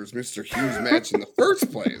Sabu versus Mr. Hughes match in the first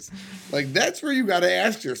place? Like, that's where you got to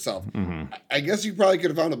ask yourself. Mm-hmm. I guess you probably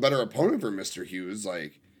could have found a better opponent for Mr. Hughes.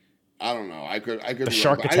 Like, I don't know. I could. The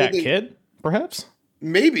Shark Attack Kid, perhaps.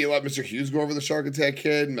 Maybe let Mr. Hughes go over the Shark Attack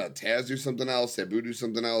Kid, and let Taz do something else, Sabu do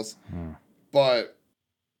something else. But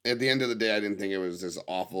at the end of the day, I didn't think it was as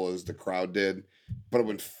awful as the crowd did. But it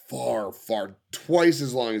went far, twice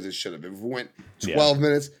as long as it should have. If it went 12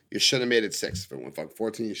 minutes, you should have made it 6. If it went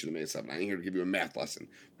 14, you should have made it 7. I ain't here to give you a math lesson.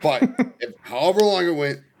 But however long it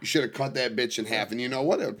went, you should have cut that bitch in half. And you know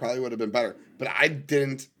what? It probably would have been better. But I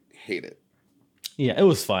didn't hate it. Yeah, it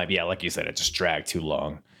was fine. Yeah, like you said, it just dragged too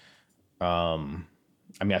long. I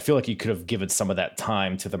mean, I feel like you could have given some of that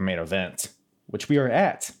time to the main event, which we are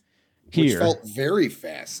at here. Which felt very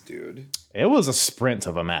fast, dude. It was a sprint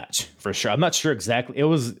of a match, for sure. I'm not sure exactly.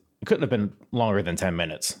 It couldn't have been longer than 10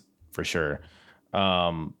 minutes, for sure.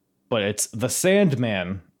 But it's the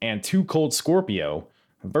Sandman and Too Cold Scorpio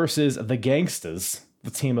versus the Gangstas,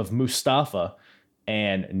 the team of Mustafa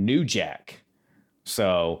and New Jack.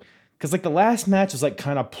 So, because like the last match was like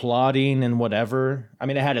kind of plotting and whatever. I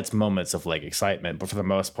mean, it had its moments of like excitement, but for the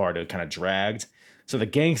most part, it kind of dragged. So the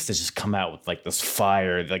Gangstas just come out with like this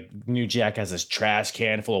fire. Like New Jack has this trash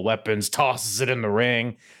can full of weapons, tosses it in the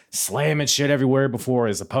ring, slamming shit everywhere before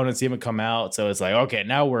his opponents even come out. So it's like, okay,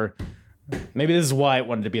 now maybe this is why it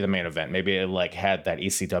wanted to be the main event. Maybe it like had that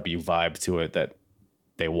ECW vibe to it that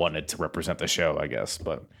they wanted to represent the show, I guess.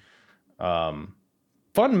 But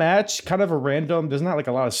fun match, kind of a random. There's not like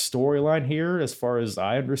a lot of storyline here as far as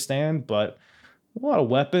I understand, but a lot of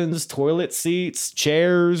weapons, toilet seats,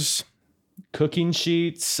 chairs, cooking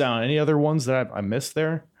sheets. Any other ones that I missed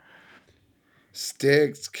there?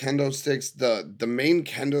 Sticks, kendo sticks. The main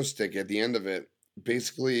kendo stick at the end of it,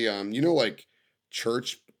 basically, like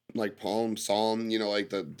church, like Palm Psalm, like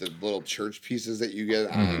the little church pieces that you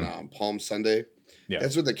get on Palm Sunday. Yeah,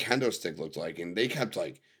 that's what the kendo stick looked like, and they kept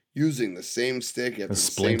like using the same stick at the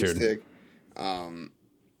same stick.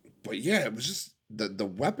 But yeah, it was just the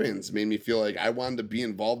weapons made me feel like I wanted to be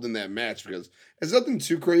involved in that match because it's nothing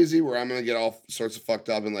too crazy where I'm gonna get all sorts of fucked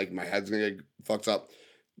up and like my head's gonna get fucked up.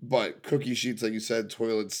 But cookie sheets, like you said,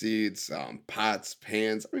 toilet seats, pots,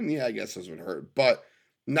 pans. I mean, yeah, I guess those would hurt, but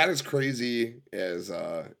not as crazy as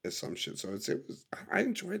some shit. So I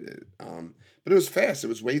enjoyed it. But it was fast. It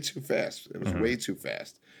was way too fast. It was way too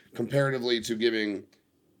fast comparatively to giving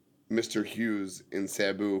Mr. Hughes and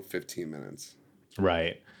Sabu 15 minutes.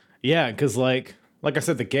 Right. Yeah, because like I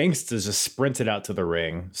said, the Gangstas just sprinted out to the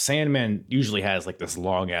ring. Sandman usually has like this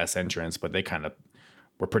long ass entrance, but they kind of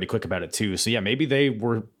were pretty quick about it too. So yeah, maybe they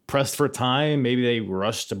were pressed for time. Maybe they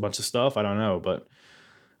rushed a bunch of stuff. I don't know, but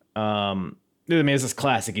I mean, it's this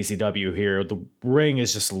classic ECW here. The ring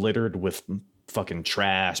is just littered with fucking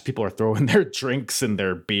trash. People are throwing their drinks and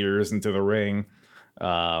their beers into the ring.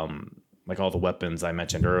 Like all the weapons I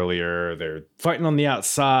mentioned earlier, they're fighting on the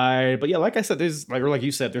outside. But yeah, like I said, like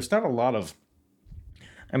you said, there's not a lot of,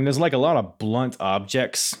 there's like a lot of blunt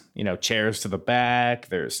objects, chairs to the back.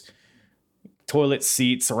 There's toilet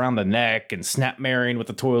seats around the neck and snap marrying with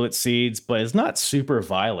the toilet seats, but it's not super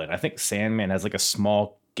violent. I think Sandman has like a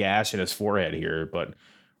small gash in his forehead here, but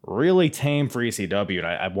really tame for ECW. And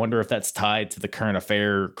I wonder if that's tied to the Current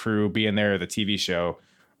Affair crew being there, the TV show.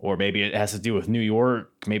 Or maybe it has to do with New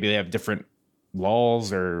York. Maybe they have different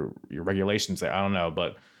laws or regulations. I don't know.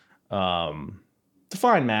 But it's a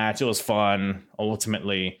fine match. It was fun.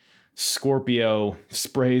 Ultimately, Scorpio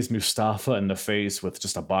sprays Mustafa in the face with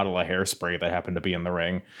just a bottle of hairspray that happened to be in the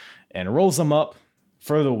ring and rolls him up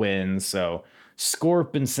for the win. So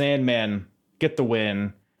Scorp and Sandman get the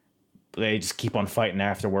win. They just keep on fighting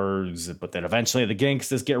afterwards. But then eventually the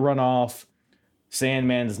Gangstas get run off.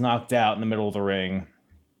 Sandman is knocked out in the middle of the ring.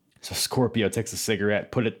 So Scorpio takes a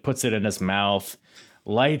cigarette, puts it in his mouth,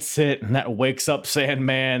 lights it, and that wakes up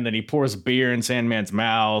Sandman. Then he pours beer in Sandman's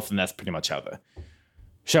mouth, and that's pretty much how the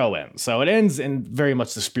show ends. So it ends in very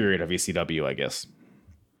much the spirit of ECW, I guess.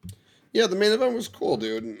 Yeah, the main event was cool,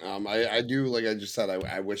 dude. I do, like I just said,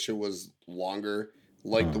 I wish it was longer.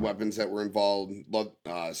 Like the weapons that were involved.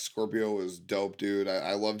 Scorpio was dope, dude.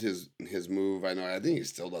 I loved his move. I think he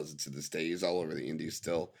still does it to this day. He's all over the indies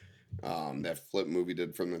still. That flip move he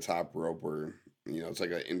did from the top rope where, it's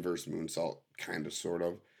like an inverse moonsault, kind of, sort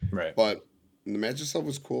of. Right. But the match itself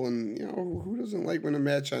was cool, and who doesn't like when a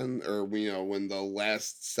match when the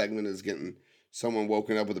last segment is getting someone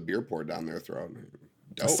woken up with a beer poured down their throat. Dope.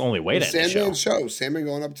 That's the only way to end the Sandman show. Sandman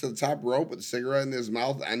going up to the top rope with a cigarette in his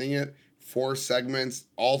mouth, ending it. 4 segments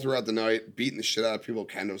all throughout the night, beating the shit out of people,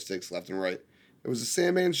 kendo sticks left and right. It was a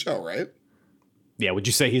Sandman show, right? Yeah, would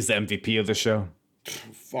you say he's the MVP of the show?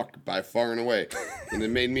 Fuck, by far and away. And it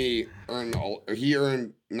made me he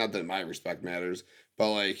earned, not that my respect matters,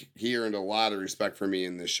 but like he earned a lot of respect for me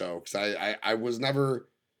in this show. Because I was never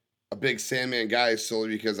a big Sandman guy solely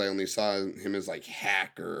because I only saw him as like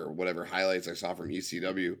Hack or whatever highlights I saw from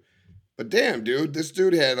ECW. But damn, dude, this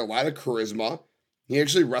dude had a lot of charisma. He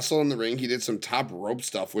actually wrestled in the ring. He did some top rope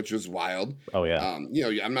stuff, which was wild. Oh, yeah.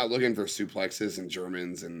 I'm not looking for suplexes and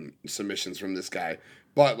Germans and submissions from this guy.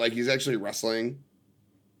 But, like, he's actually wrestling.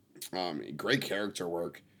 Great character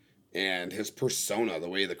work. And his persona, the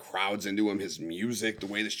way the crowd's into him, his music, the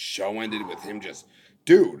way the show ended with him just...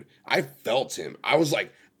 Dude, I felt him. I was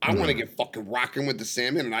like, I want to get fucking rocking with the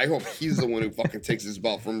Sandman, and I hope he's the one who fucking takes his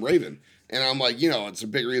belt from Raven. And I'm like, it's a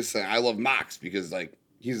big reason I love Mox because, like,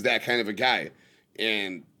 he's that kind of a guy.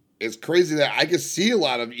 And it's crazy that I could see a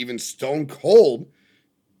lot of even Stone Cold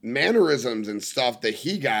mannerisms and stuff that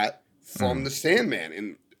he got from the Sandman.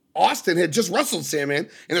 And Austin had just wrestled Sandman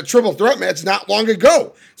in a triple threat match not long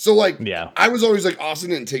ago. So, like, I was always like, Austin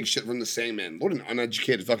didn't take shit from the Sandman. What an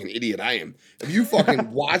uneducated fucking idiot I am. If you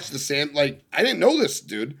fucking watch the like, I didn't know this,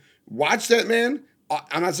 dude. Watch that, man.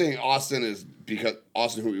 I'm not saying Austin is because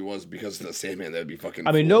Austin who he was because of the Sandman. That'd be fucking.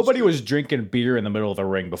 I mean, nobody was drinking beer in the middle of the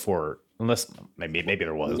ring before, unless maybe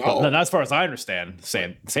there was. No. But not as far as I understand.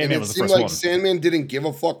 Sandman was the first one. Sandman didn't give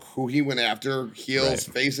a fuck who he went after. Heels,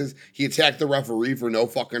 faces. He attacked the referee for no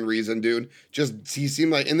fucking reason, dude. He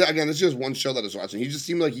seemed like, and again, this is just one show that I was watching. He just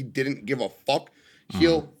seemed like he didn't give a fuck.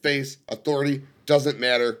 Heel, face, authority doesn't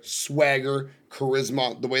matter. Swagger,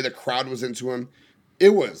 charisma, the way the crowd was into him.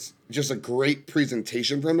 It was just a great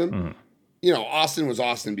presentation from him. Austin was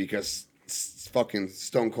Austin because fucking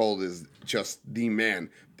Stone Cold is just the man.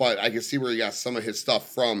 But I can see where he got some of his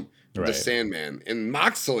stuff from the Sandman. And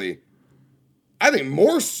Moxley, I think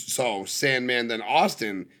more so Sandman than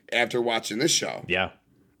Austin after watching this show. Yeah.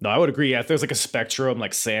 No, I would agree. Yeah, if there's like a spectrum,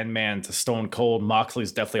 like Sandman to Stone Cold,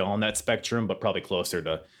 Moxley's definitely on that spectrum, but probably closer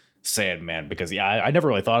to Sandman because I never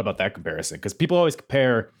really thought about that comparison because people always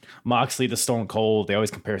compare Moxley to Stone Cold. They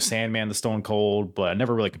always compare Sandman to Stone Cold, but I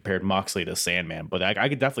never really compared Moxley to Sandman. But I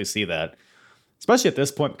could definitely see that, especially at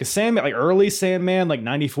this point because Sandman, like early Sandman, like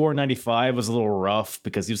 94, 95 was a little rough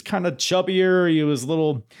because he was kind of chubbier.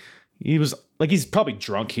 He's probably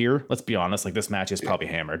drunk here. Let's be honest. Like this match is probably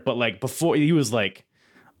hammered, but like before he was like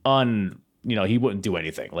he wouldn't do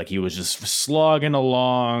anything. Like he was just slogging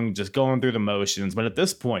along, just going through the motions. But at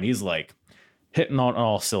this point, he's like hitting on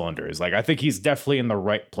all cylinders. Like I think he's definitely in the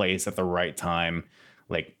right place at the right time.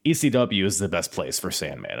 Like ECW is the best place for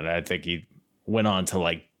Sandman. And I think he went on to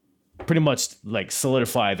like pretty much like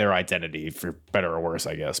solidify their identity for better or worse,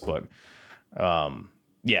 I guess. But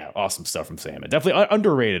awesome stuff from Sandman. Definitely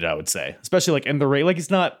underrated, I would say. Especially like in the rate. Like he's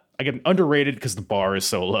not underrated because the bar is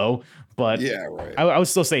so low, but I would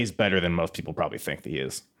still say he's better than most people probably think that he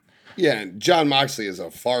is. Yeah, and John Moxley is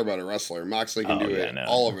a far better wrestler. Moxley can do it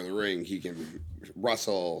all over the ring. He can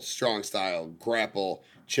wrestle, strong style, grapple,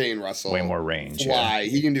 chain wrestle, way more range, fly.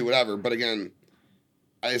 He can do whatever. But again,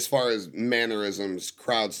 as far as mannerisms,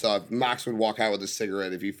 crowd stuff, Mox would walk out with a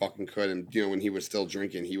cigarette if he fucking could. And when he was still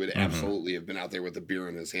drinking, he would absolutely have been out there with a beer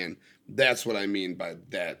in his hand. That's what I mean by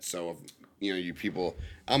that. So you people,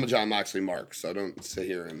 I'm a John Moxley mark, so don't sit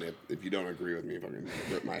here and if you don't agree with me, fucking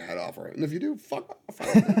rip my head off, right? And if you do, fuck off.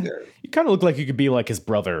 I don't care. You kind of look like you could be like his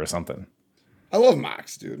brother or something. I love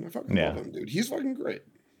Mox, dude. I fucking love him, dude. He's fucking great.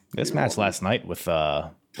 This match last night with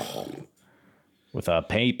Pager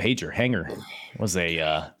Hanger was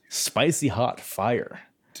a spicy hot fire.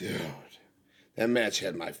 Dude, that match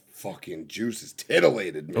had my fucking juices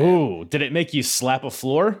titillated, man. Ooh, did it make you slap a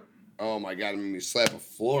floor? Oh my God, it made me slap a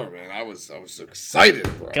floor, man. I was so excited,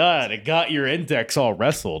 bro. God, it got your index all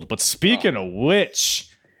wrestled. But speaking of which,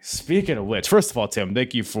 first of all, Tim,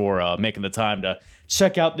 thank you for making the time to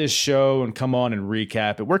check out this show and come on and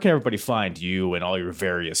recap it. Where can everybody find you and all your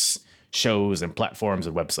various shows and platforms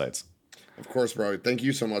and websites? Of course, bro. Thank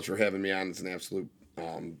you so much for having me on. It's an absolute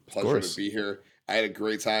pleasure to be here. I had a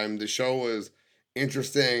great time. The show was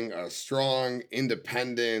interesting, a strong,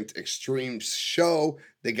 independent, extreme show.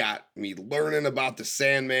 They got me learning about the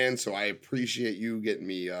Sandman, so I appreciate you getting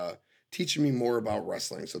me teaching me more about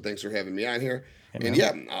wrestling. So thanks for having me on here.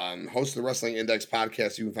 Host the Wrestling Index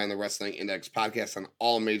podcast. You can find the Wrestling Index podcast on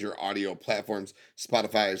all major audio platforms: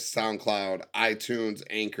 Spotify, SoundCloud, iTunes,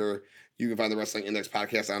 Anchor. You can find the Wrestling Index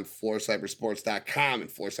podcast on FloorCybersports.com and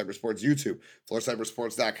FloorCybersports YouTube.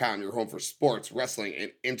 FloorCybersports.com, your home for sports, wrestling,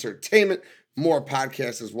 and entertainment. More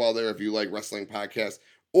podcasts as well there if you like wrestling podcasts.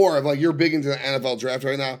 Or if you're big into the NFL draft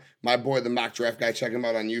right now, my boy, the Mock Draft Guy, check him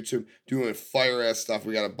out on YouTube, doing fire-ass stuff.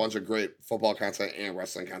 We got a bunch of great football content and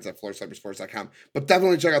wrestling content, FloorCybersports.com. But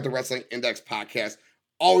definitely check out the Wrestling Index podcast.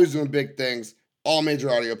 Always doing big things. All major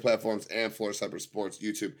audio platforms and Floor Cyber Sports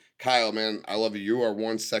YouTube. Kyle, man, I love you. You are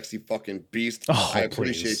one sexy fucking beast. I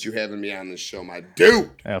appreciate you having me on this show, my dude.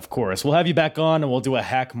 Of course. We'll have you back on, and we'll do a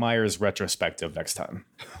Hack Myers retrospective next time.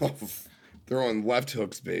 Throwing left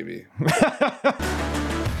hooks, baby.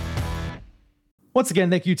 Once again,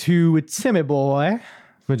 thank you to Timmy Boy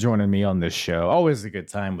for joining me on this show. Always a good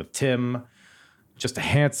time with Tim. Just a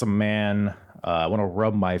handsome man. I want to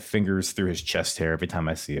rub my fingers through his chest hair every time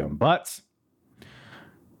I see him. But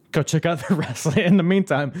go check out the wrestling. In the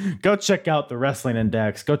meantime, go check out the Wrestling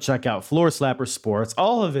Index. Go check out Floor Slapper Sports.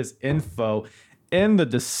 All of his info in the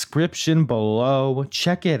description below.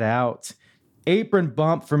 Check it out. Apron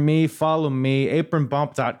Bump for me. Follow me.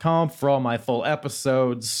 apronbump.com for all my full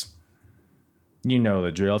episodes. You know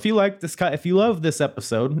the drill. If you like this, if you love this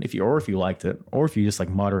episode, if you liked it, or if you just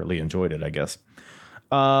moderately enjoyed it, I guess,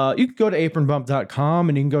 you can go to apronbump.com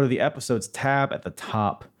and you can go to the episodes tab at the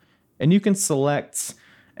top, and you can select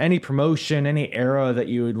any promotion, any era that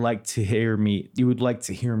you would like to hear me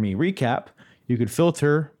recap. You could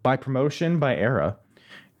filter by promotion, by era.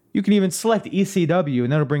 You can even select ECW,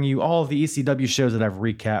 and that'll bring you all of the ECW shows that I've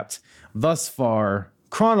recapped thus far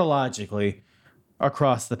chronologically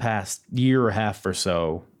across the past year or a half or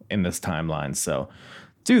so in this timeline. So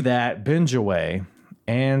do that, binge away.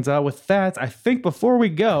 And with that, I think before we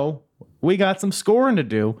go, we got some scoring to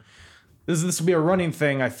do. This will be a running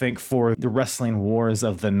thing, I think, for the Wrestling Wars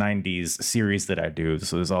of the 90s series that I do.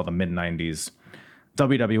 So there's all the mid-90s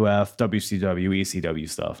WWF, WCW, ECW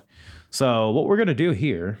stuff. So what we're going to do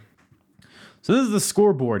here, so this is the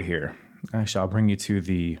scoreboard here. Actually, I'll bring you to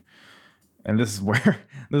the... And this is where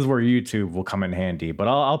YouTube will come in handy. But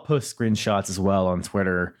I'll post screenshots as well on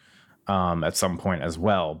Twitter at some point as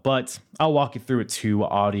well. But I'll walk you through it too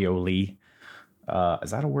audioly. Is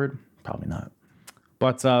that a word? Probably not.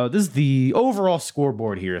 But this is the overall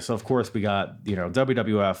scoreboard here. So of course we got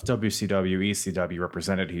WWF, WCW, ECW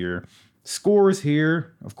represented here. Scores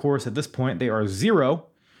here, of course, at this point they are 0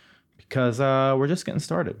 because we're just getting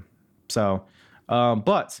started. So,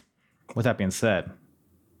 but with that being said,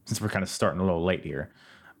 since we're kind of starting a little late here.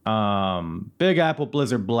 Big Apple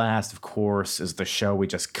Blizzard Blast, of course, is the show we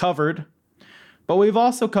just covered. But we've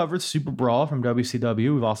also covered Super Brawl from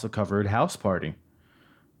WCW. We've also covered House Party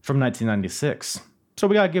from 1996. So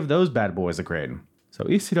we got to give those bad boys a grade. So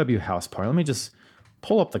ECW House Party. Let me just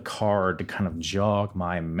pull up the card to kind of jog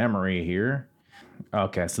my memory here.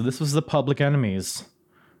 Okay, so this was the Public Enemies.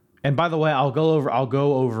 And by the way, I'll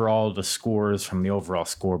go over all the scores from the overall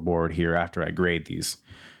scoreboard here after I grade these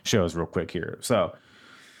shows real quick here. So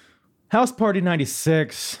House Party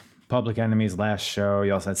 96, Public Enemies last show.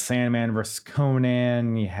 You also had Sandman versus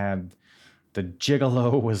Conan. You had the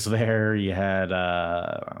Gigolo was there. You had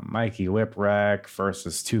Mikey Whipwreck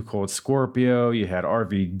versus Too Cold Scorpio. You had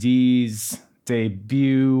RVD's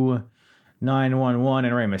debut. 911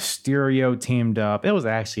 and Rey Mysterio teamed up. It was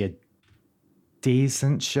actually a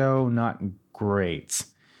decent show, not great.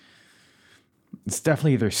 It's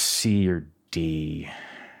definitely either C or D.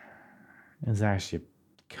 It's actually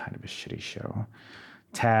kind of a shitty show.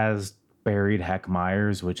 Taz buried Hack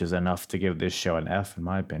Myers, which is enough to give this show an F, in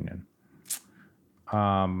my opinion.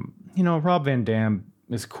 Rob Van Dam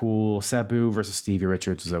is cool. Sabu versus Stevie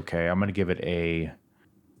Richards is okay. I'm gonna give it a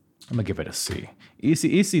C.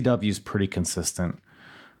 ECW is pretty consistent,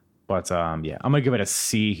 but I'm gonna give it a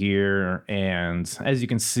C here. And as you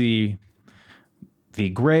can see, the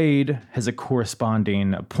grade has a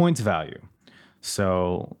corresponding points value.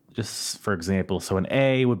 So just for example, so an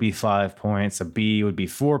A would be 5 points, a B would be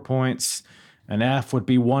 4 points, an F would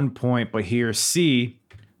be 1 point, but here C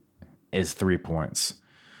is 3 points.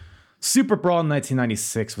 Super Brawl in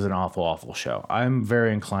 1996 was an awful show. I'm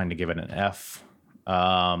very inclined to give it an F.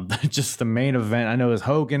 Just the main event, I know, it was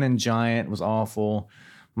Hogan and Giant was awful.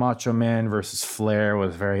 Macho Man versus Flair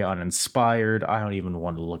was very uninspired. I don't even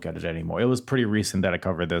want to look at it anymore. It was pretty recent that I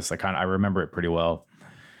covered this. I remember it pretty well.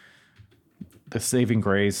 The saving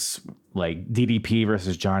grace, like DDP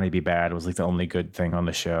versus Johnny B. Bad, was like the only good thing on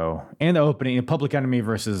the show. And the opening, Public Enemy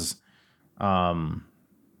versus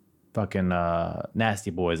Fucking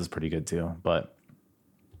Nasty Boys is pretty good too, but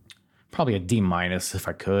probably a D- if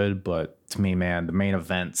I could. But to me, man, the main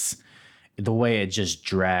events, the way it just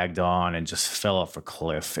dragged on and just fell off a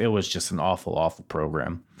cliff, it was just an awful, awful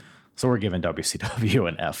program. So we're giving WCW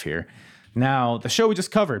an F here. Now, the show we just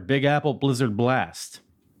covered, Big Apple Blizzard Blast.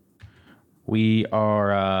 We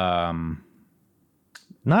are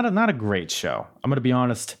not a great show. I'm going to be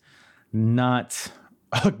honest, not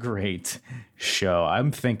a great show.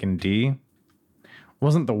 I'm thinking D.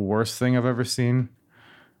 Wasn't the worst thing I've ever seen.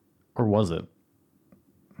 Or was it?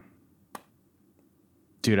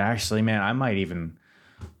 Dude, actually, man, I might even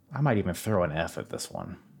throw an F at this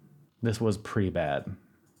one. This was pretty bad.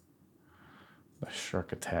 The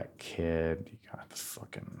Shark Attack Kid. You got the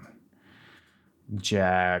fucking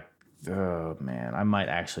Jack. Oh, man. I might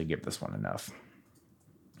actually give this one enough.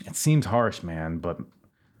 It seems harsh, man, but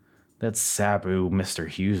that Sabu Mr.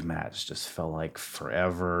 Hughes match just felt like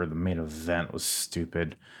forever. The main event was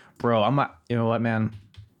stupid. Bro, I'm not... You know what, man?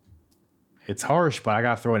 It's harsh, but I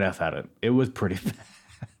gotta throw an F at it. It was pretty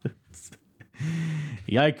bad.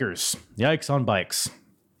 Yikers. Yikes on bikes.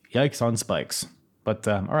 Yikes on spikes. But,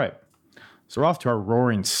 all right. So we're off to our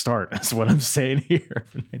roaring start. That's what I'm saying here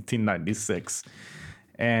for 1996.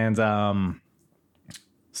 And so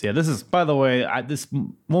yeah, this is, by the way, this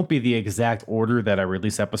won't be the exact order that I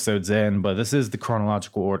release episodes in, but this is the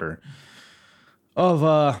chronological order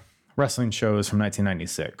of wrestling shows from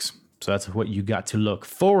 1996. So that's what you got to look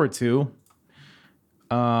forward to.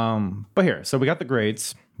 But here, so we got the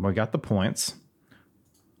grades, we got the points.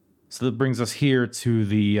 So that brings us here to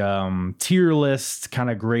the tier list kind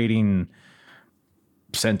of grading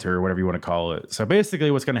center, whatever you want to call it. So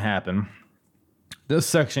basically what's going to happen, this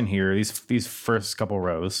section here, these first couple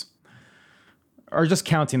rows are just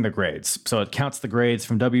counting the grades. So it counts the grades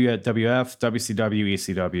from WWF, WCW,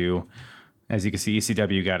 ECW. As you can see,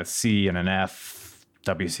 ECW got a C and an F,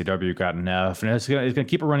 WCW got an F, and it's going to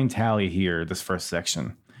keep a running tally here, this first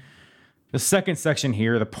section. The second section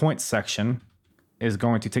here, the points section, is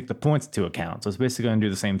going to take the points into account. So it's basically going to do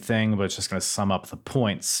the same thing, but it's just going to sum up the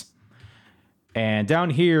points. And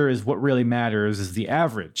down here is what really matters, is the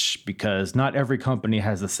average, because not every company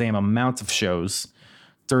has the same amount of shows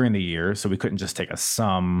during the year. So we couldn't just take a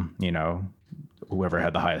sum, whoever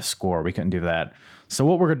had the highest score. We couldn't do that. So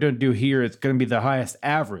what we're going to do here is going to be the highest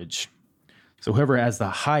average. So whoever has the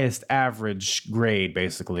highest average grade,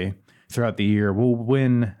 basically, throughout the year will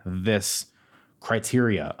win this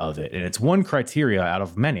criteria of it. And it's one criteria out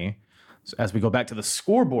of many. So as we go back to the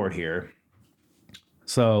scoreboard here,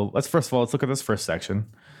 so let's look at this first section.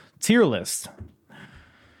 Tier list,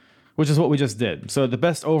 which is what we just did. So the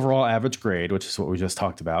best overall average grade, which is what we just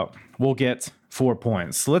talked about, will get 4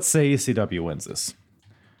 points. So let's say ECW wins this.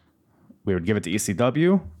 We would give it to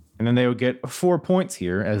ECW, and then they would get 4 points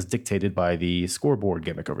here as dictated by the scoreboard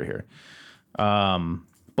gimmick over here.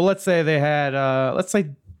 But let's say they had,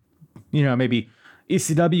 maybe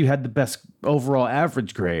ECW had the best overall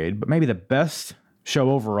average grade, but maybe the best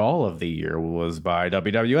show overall of the year was by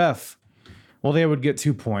WWF. Well, they would get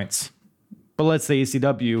 2 points. But let's say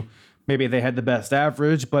ECW, maybe they had the best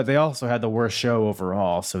average, but they also had the worst show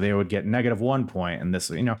overall, so they would get -1 point. And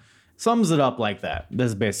this, sums it up like that. This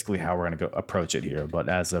is basically how we're going to go approach it here. But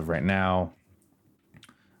as of right now,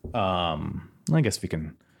 I guess we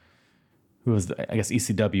can. I guess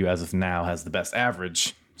ECW as of now has the best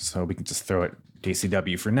average, so we can just throw it to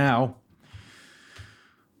ECW for now.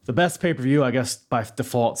 The best pay-per-view, I guess, by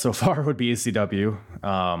default so far would be ECW.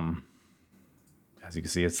 As you can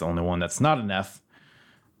see, it's the only one that's not an F.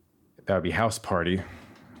 That would be House Party,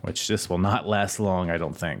 which this will not last long, I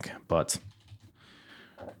don't think. But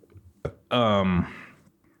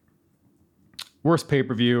worst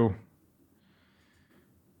pay-per-view,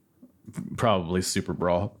 probably Super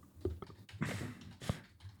Brawl.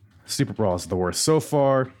 Super Brawl is the worst so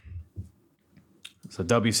far. So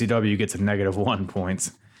WCW gets a -1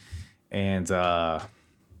 points. And so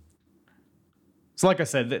like I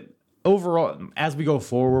said, that overall, as we go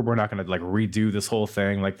forward, we're not going to redo this whole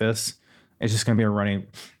thing like this. It's just going to be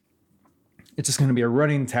a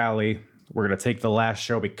running tally. We're going to take the last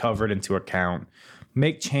show we covered into account,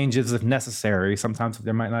 make changes if necessary. Sometimes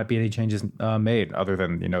there might not be any changes made other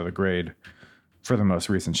than, the grade for the most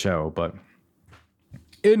recent show. But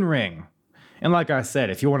in ring, and like I said,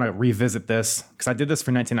 if you want to revisit this, because I did this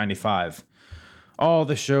for 1995, all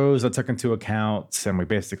the shows I took into account, and we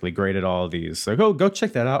basically graded all of these. So go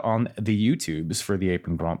check that out on the YouTubes for the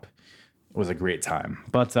Apron Bump. It was a great time.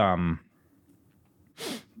 But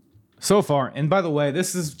so far, and by the way,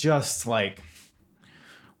 this is just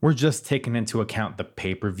we're just taking into account the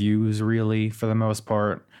pay-per-views really for the most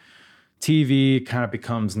part. TV kind of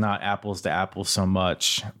becomes not apples to apples so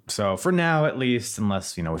much. So for now, at least,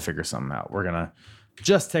 unless, we figure something out, we're going to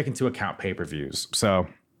just take into account pay-per-views. So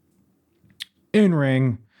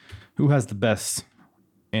in-ring, who has the best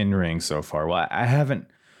in-ring so far? Well, I haven't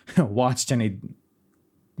watched any.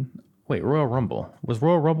 Wait, Royal Rumble. Was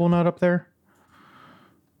Royal Rumble not up there?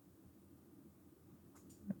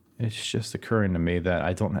 It's just occurring to me that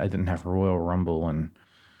I didn't have Royal Rumble, and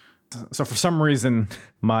so for some reason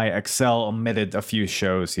my Excel omitted a few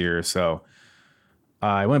shows here. So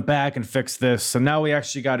I went back and fixed this. So now we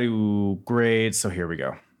actually got to grade. So here we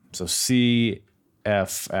go. So CFF.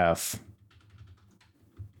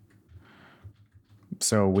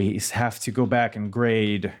 So we have to go back and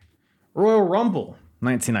grade Royal Rumble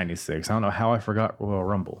 1996. I don't know how I forgot Royal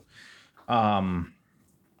Rumble.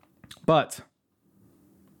 But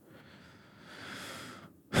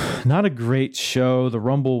not a great show. The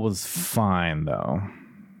Rumble was fine, though.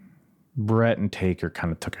 Brett and Taker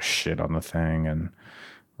kind of took a shit on the thing, and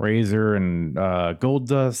Razor and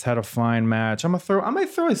Goldust had a fine match. I might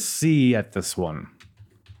throw a C at this one.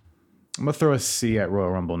 I'm going to throw a C at Royal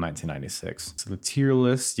Rumble 1996. So the tier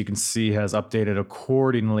list, you can see, has updated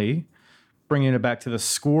accordingly, bringing it back to the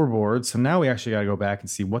scoreboard. So now we actually got to go back and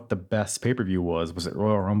see what the best pay-per-view was. Was it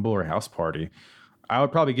Royal Rumble or House Party? I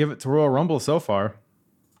would probably give it to Royal Rumble so far.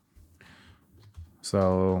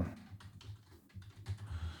 So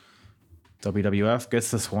WWF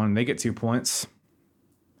gets this one. They get 2 points.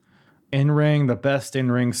 In-ring, the best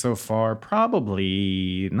in-ring so far.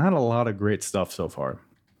 Probably not a lot of great stuff so far.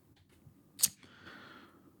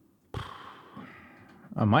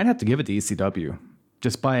 I might have to give it to ECW.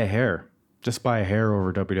 Just by a hair. Just by a hair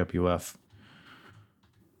over WWF.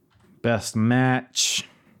 Best match.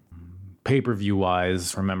 Pay-per-view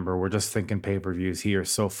wise, remember, we're just thinking pay-per-views here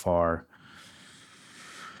so far.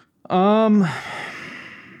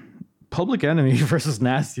 Public Enemy versus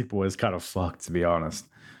Nasty Boy is kind of fucked, to be honest.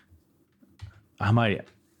 I might,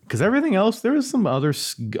 because everything else, there is some other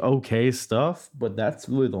okay stuff, but that's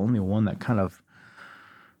really the only one that kind of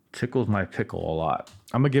tickles my pickle a lot.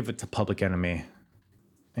 I'm gonna give it to Public Enemy,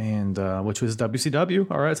 and which was WCW.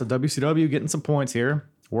 All right, so WCW getting some points here.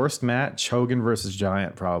 Worst match: Hogan versus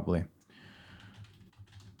Giant, probably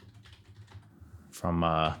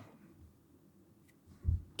from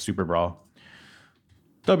Super Brawl.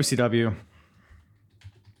 WCW.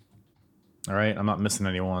 All right, I'm not missing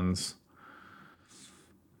any ones.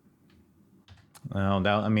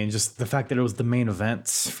 Just the fact that it was the main event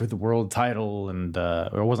for the world title, and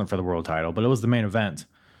or it wasn't for the world title, but it was the main event.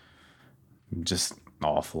 Just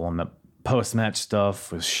awful, and the post-match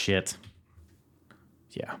stuff was shit.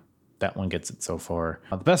 Yeah, that one gets it so far.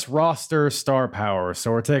 The best roster, star power.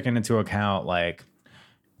 So we're taking into account, like,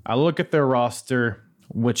 I look at their roster,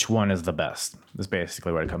 which one is the best? Is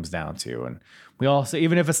basically what it comes down to. And we also,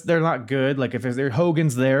 even if they're not good, like if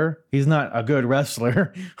Hogan's there, he's not a good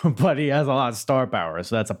wrestler, but he has a lot of star power,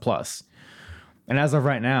 so that's a plus. And as of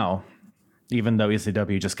right now, even though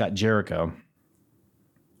ECW just got Jericho,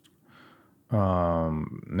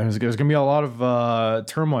 there's going to be a lot of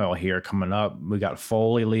turmoil here coming up. We got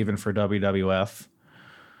Foley leaving for WWF.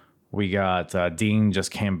 We got Dean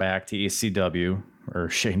just came back to ECW, or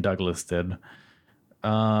Shane Douglas did.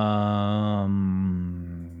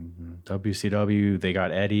 WCW, they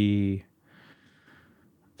got Eddie.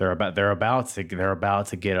 They're about to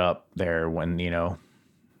get up there when,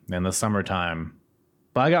 in the summertime.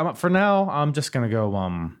 But for now, I'm just gonna go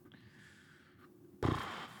I'm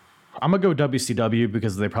gonna go WCW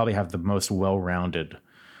because they probably have the most well-rounded,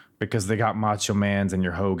 because they got Macho Mans and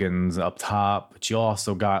your Hogans up top, but you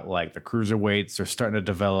also got like the cruiserweights are starting to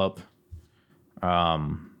develop.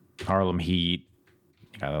 Harlem Heat,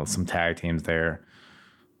 some tag teams there.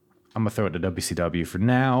 I'm gonna throw it to WCW for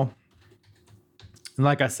now. And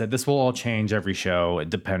like I said, this will all change every show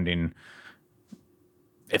depending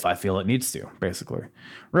if I feel it needs to, basically.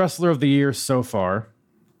 Wrestler of the Year so far,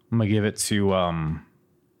 I'm gonna give it to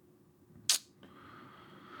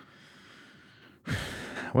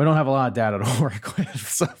we don't have a lot of data to work with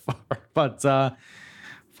so far, but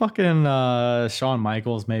fucking Shawn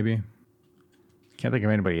Michaels, maybe. Can't think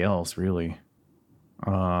of anybody else really.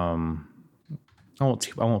 I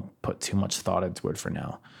won't put too much thought into it for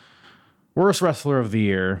now. Worst wrestler of the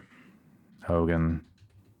year, Hogan.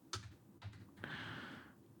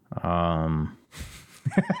 Like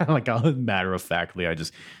matter of factly,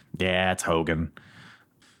 it's Hogan.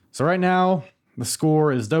 So right now the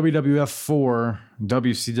score is WWF 4,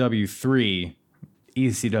 WCW 3,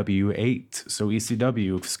 ECW 8. So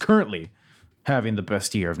ECW is currently having the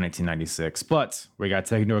best year of 1996, but we got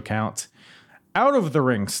to take into account out of the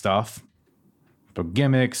ring stuff. But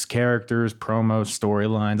gimmicks, characters, promos,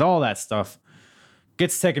 storylines, all that stuff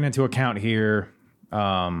gets taken into account here.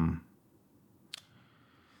 I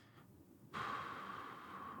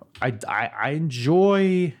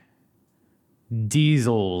enjoy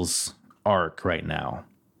Diesel's arc right now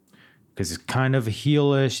because he's kind of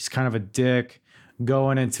heelish, he's kind of a dick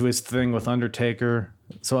going into his thing with Undertaker.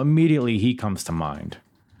 So immediately he comes to mind.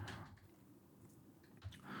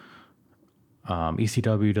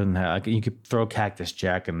 ECW doesn't have, you could throw Cactus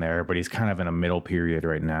Jack in there, but he's kind of in a middle period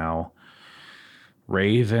right now.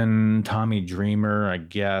 Raven, Tommy Dreamer, I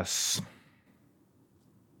guess.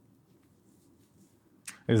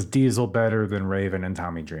 Is Diesel better than Raven and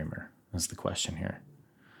Tommy Dreamer? That's the question here.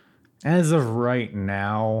 As of right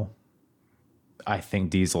now, I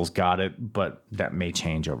think Diesel's got it, but that may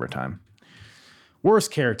change over time.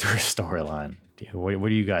 Worst character storyline. What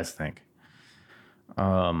do you guys think?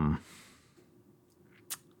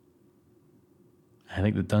 I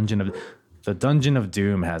think the Dungeon of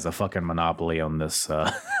Doom has a fucking monopoly on this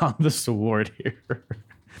on this award here.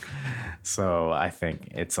 So I think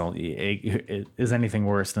it's only is anything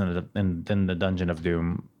worse than the Dungeon of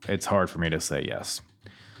Doom. It's hard for me to say yes.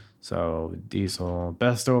 So Diesel,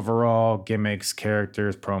 best overall, gimmicks,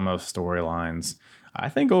 characters, promos, storylines. I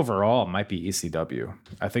think overall it might be ECW.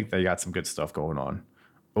 I think they got some good stuff going on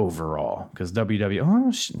overall because WWF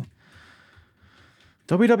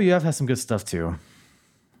has some good stuff too.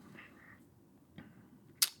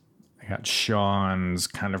 They got Shawn's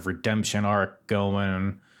kind of redemption arc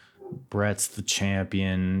going. Brett's the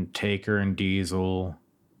champion. Taker and Diesel.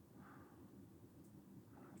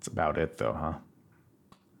 That's about it, though, huh?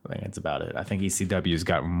 I think that's about it. I think ECW's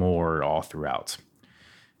got more all throughout.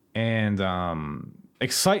 And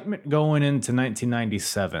excitement going into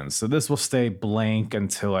 1997. So this will stay blank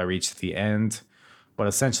until I reach the end. But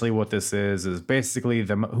essentially what this is basically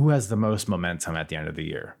who has the most momentum at the end of the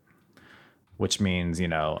year. Which means,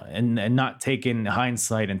 and not taking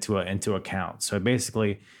hindsight into account. So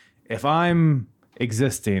basically, if I'm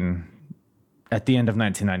existing at the end of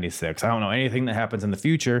 1996, I don't know anything that happens in the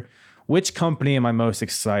future, which company am I most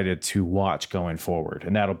excited to watch going forward?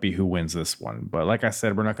 And that'll be who wins this one. But like I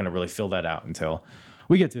said, we're not going to really fill that out until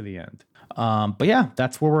we get to the end. But yeah,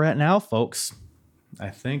 that's where we're at now, folks. I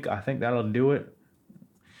think that'll do it.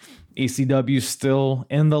 ECW still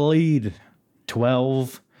in the lead,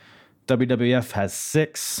 12. WWF has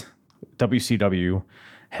 6. WCW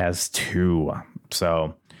has 2.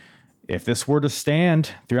 So if this were to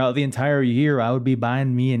stand throughout the entire year, I would be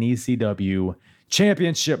buying me an ECW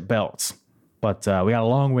championship belt. But we got a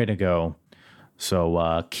long way to go.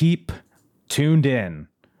 So keep tuned in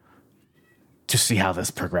to see how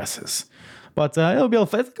this progresses. But it'll be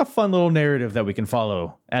it's like a fun little narrative that we can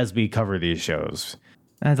follow as we cover these shows.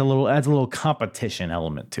 Adds a little competition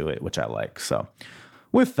element to it, which I like. So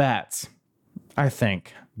with that, I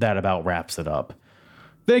think that about wraps it up.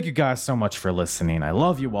 Thank you guys so much for listening. I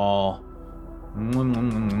love you all.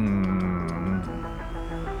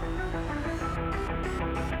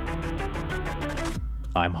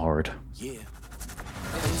 I'm hard. Yeah.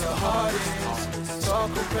 The hardest,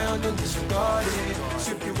 talk around and disregard it.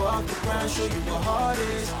 Strip you off the ground, show you what hard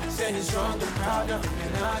is. Standing strong and proud,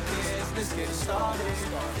 nothing I guess. Let's get it started.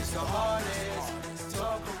 It's the hardest,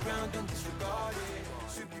 talk around and disregard it.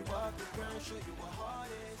 Strip you off the ground, show you what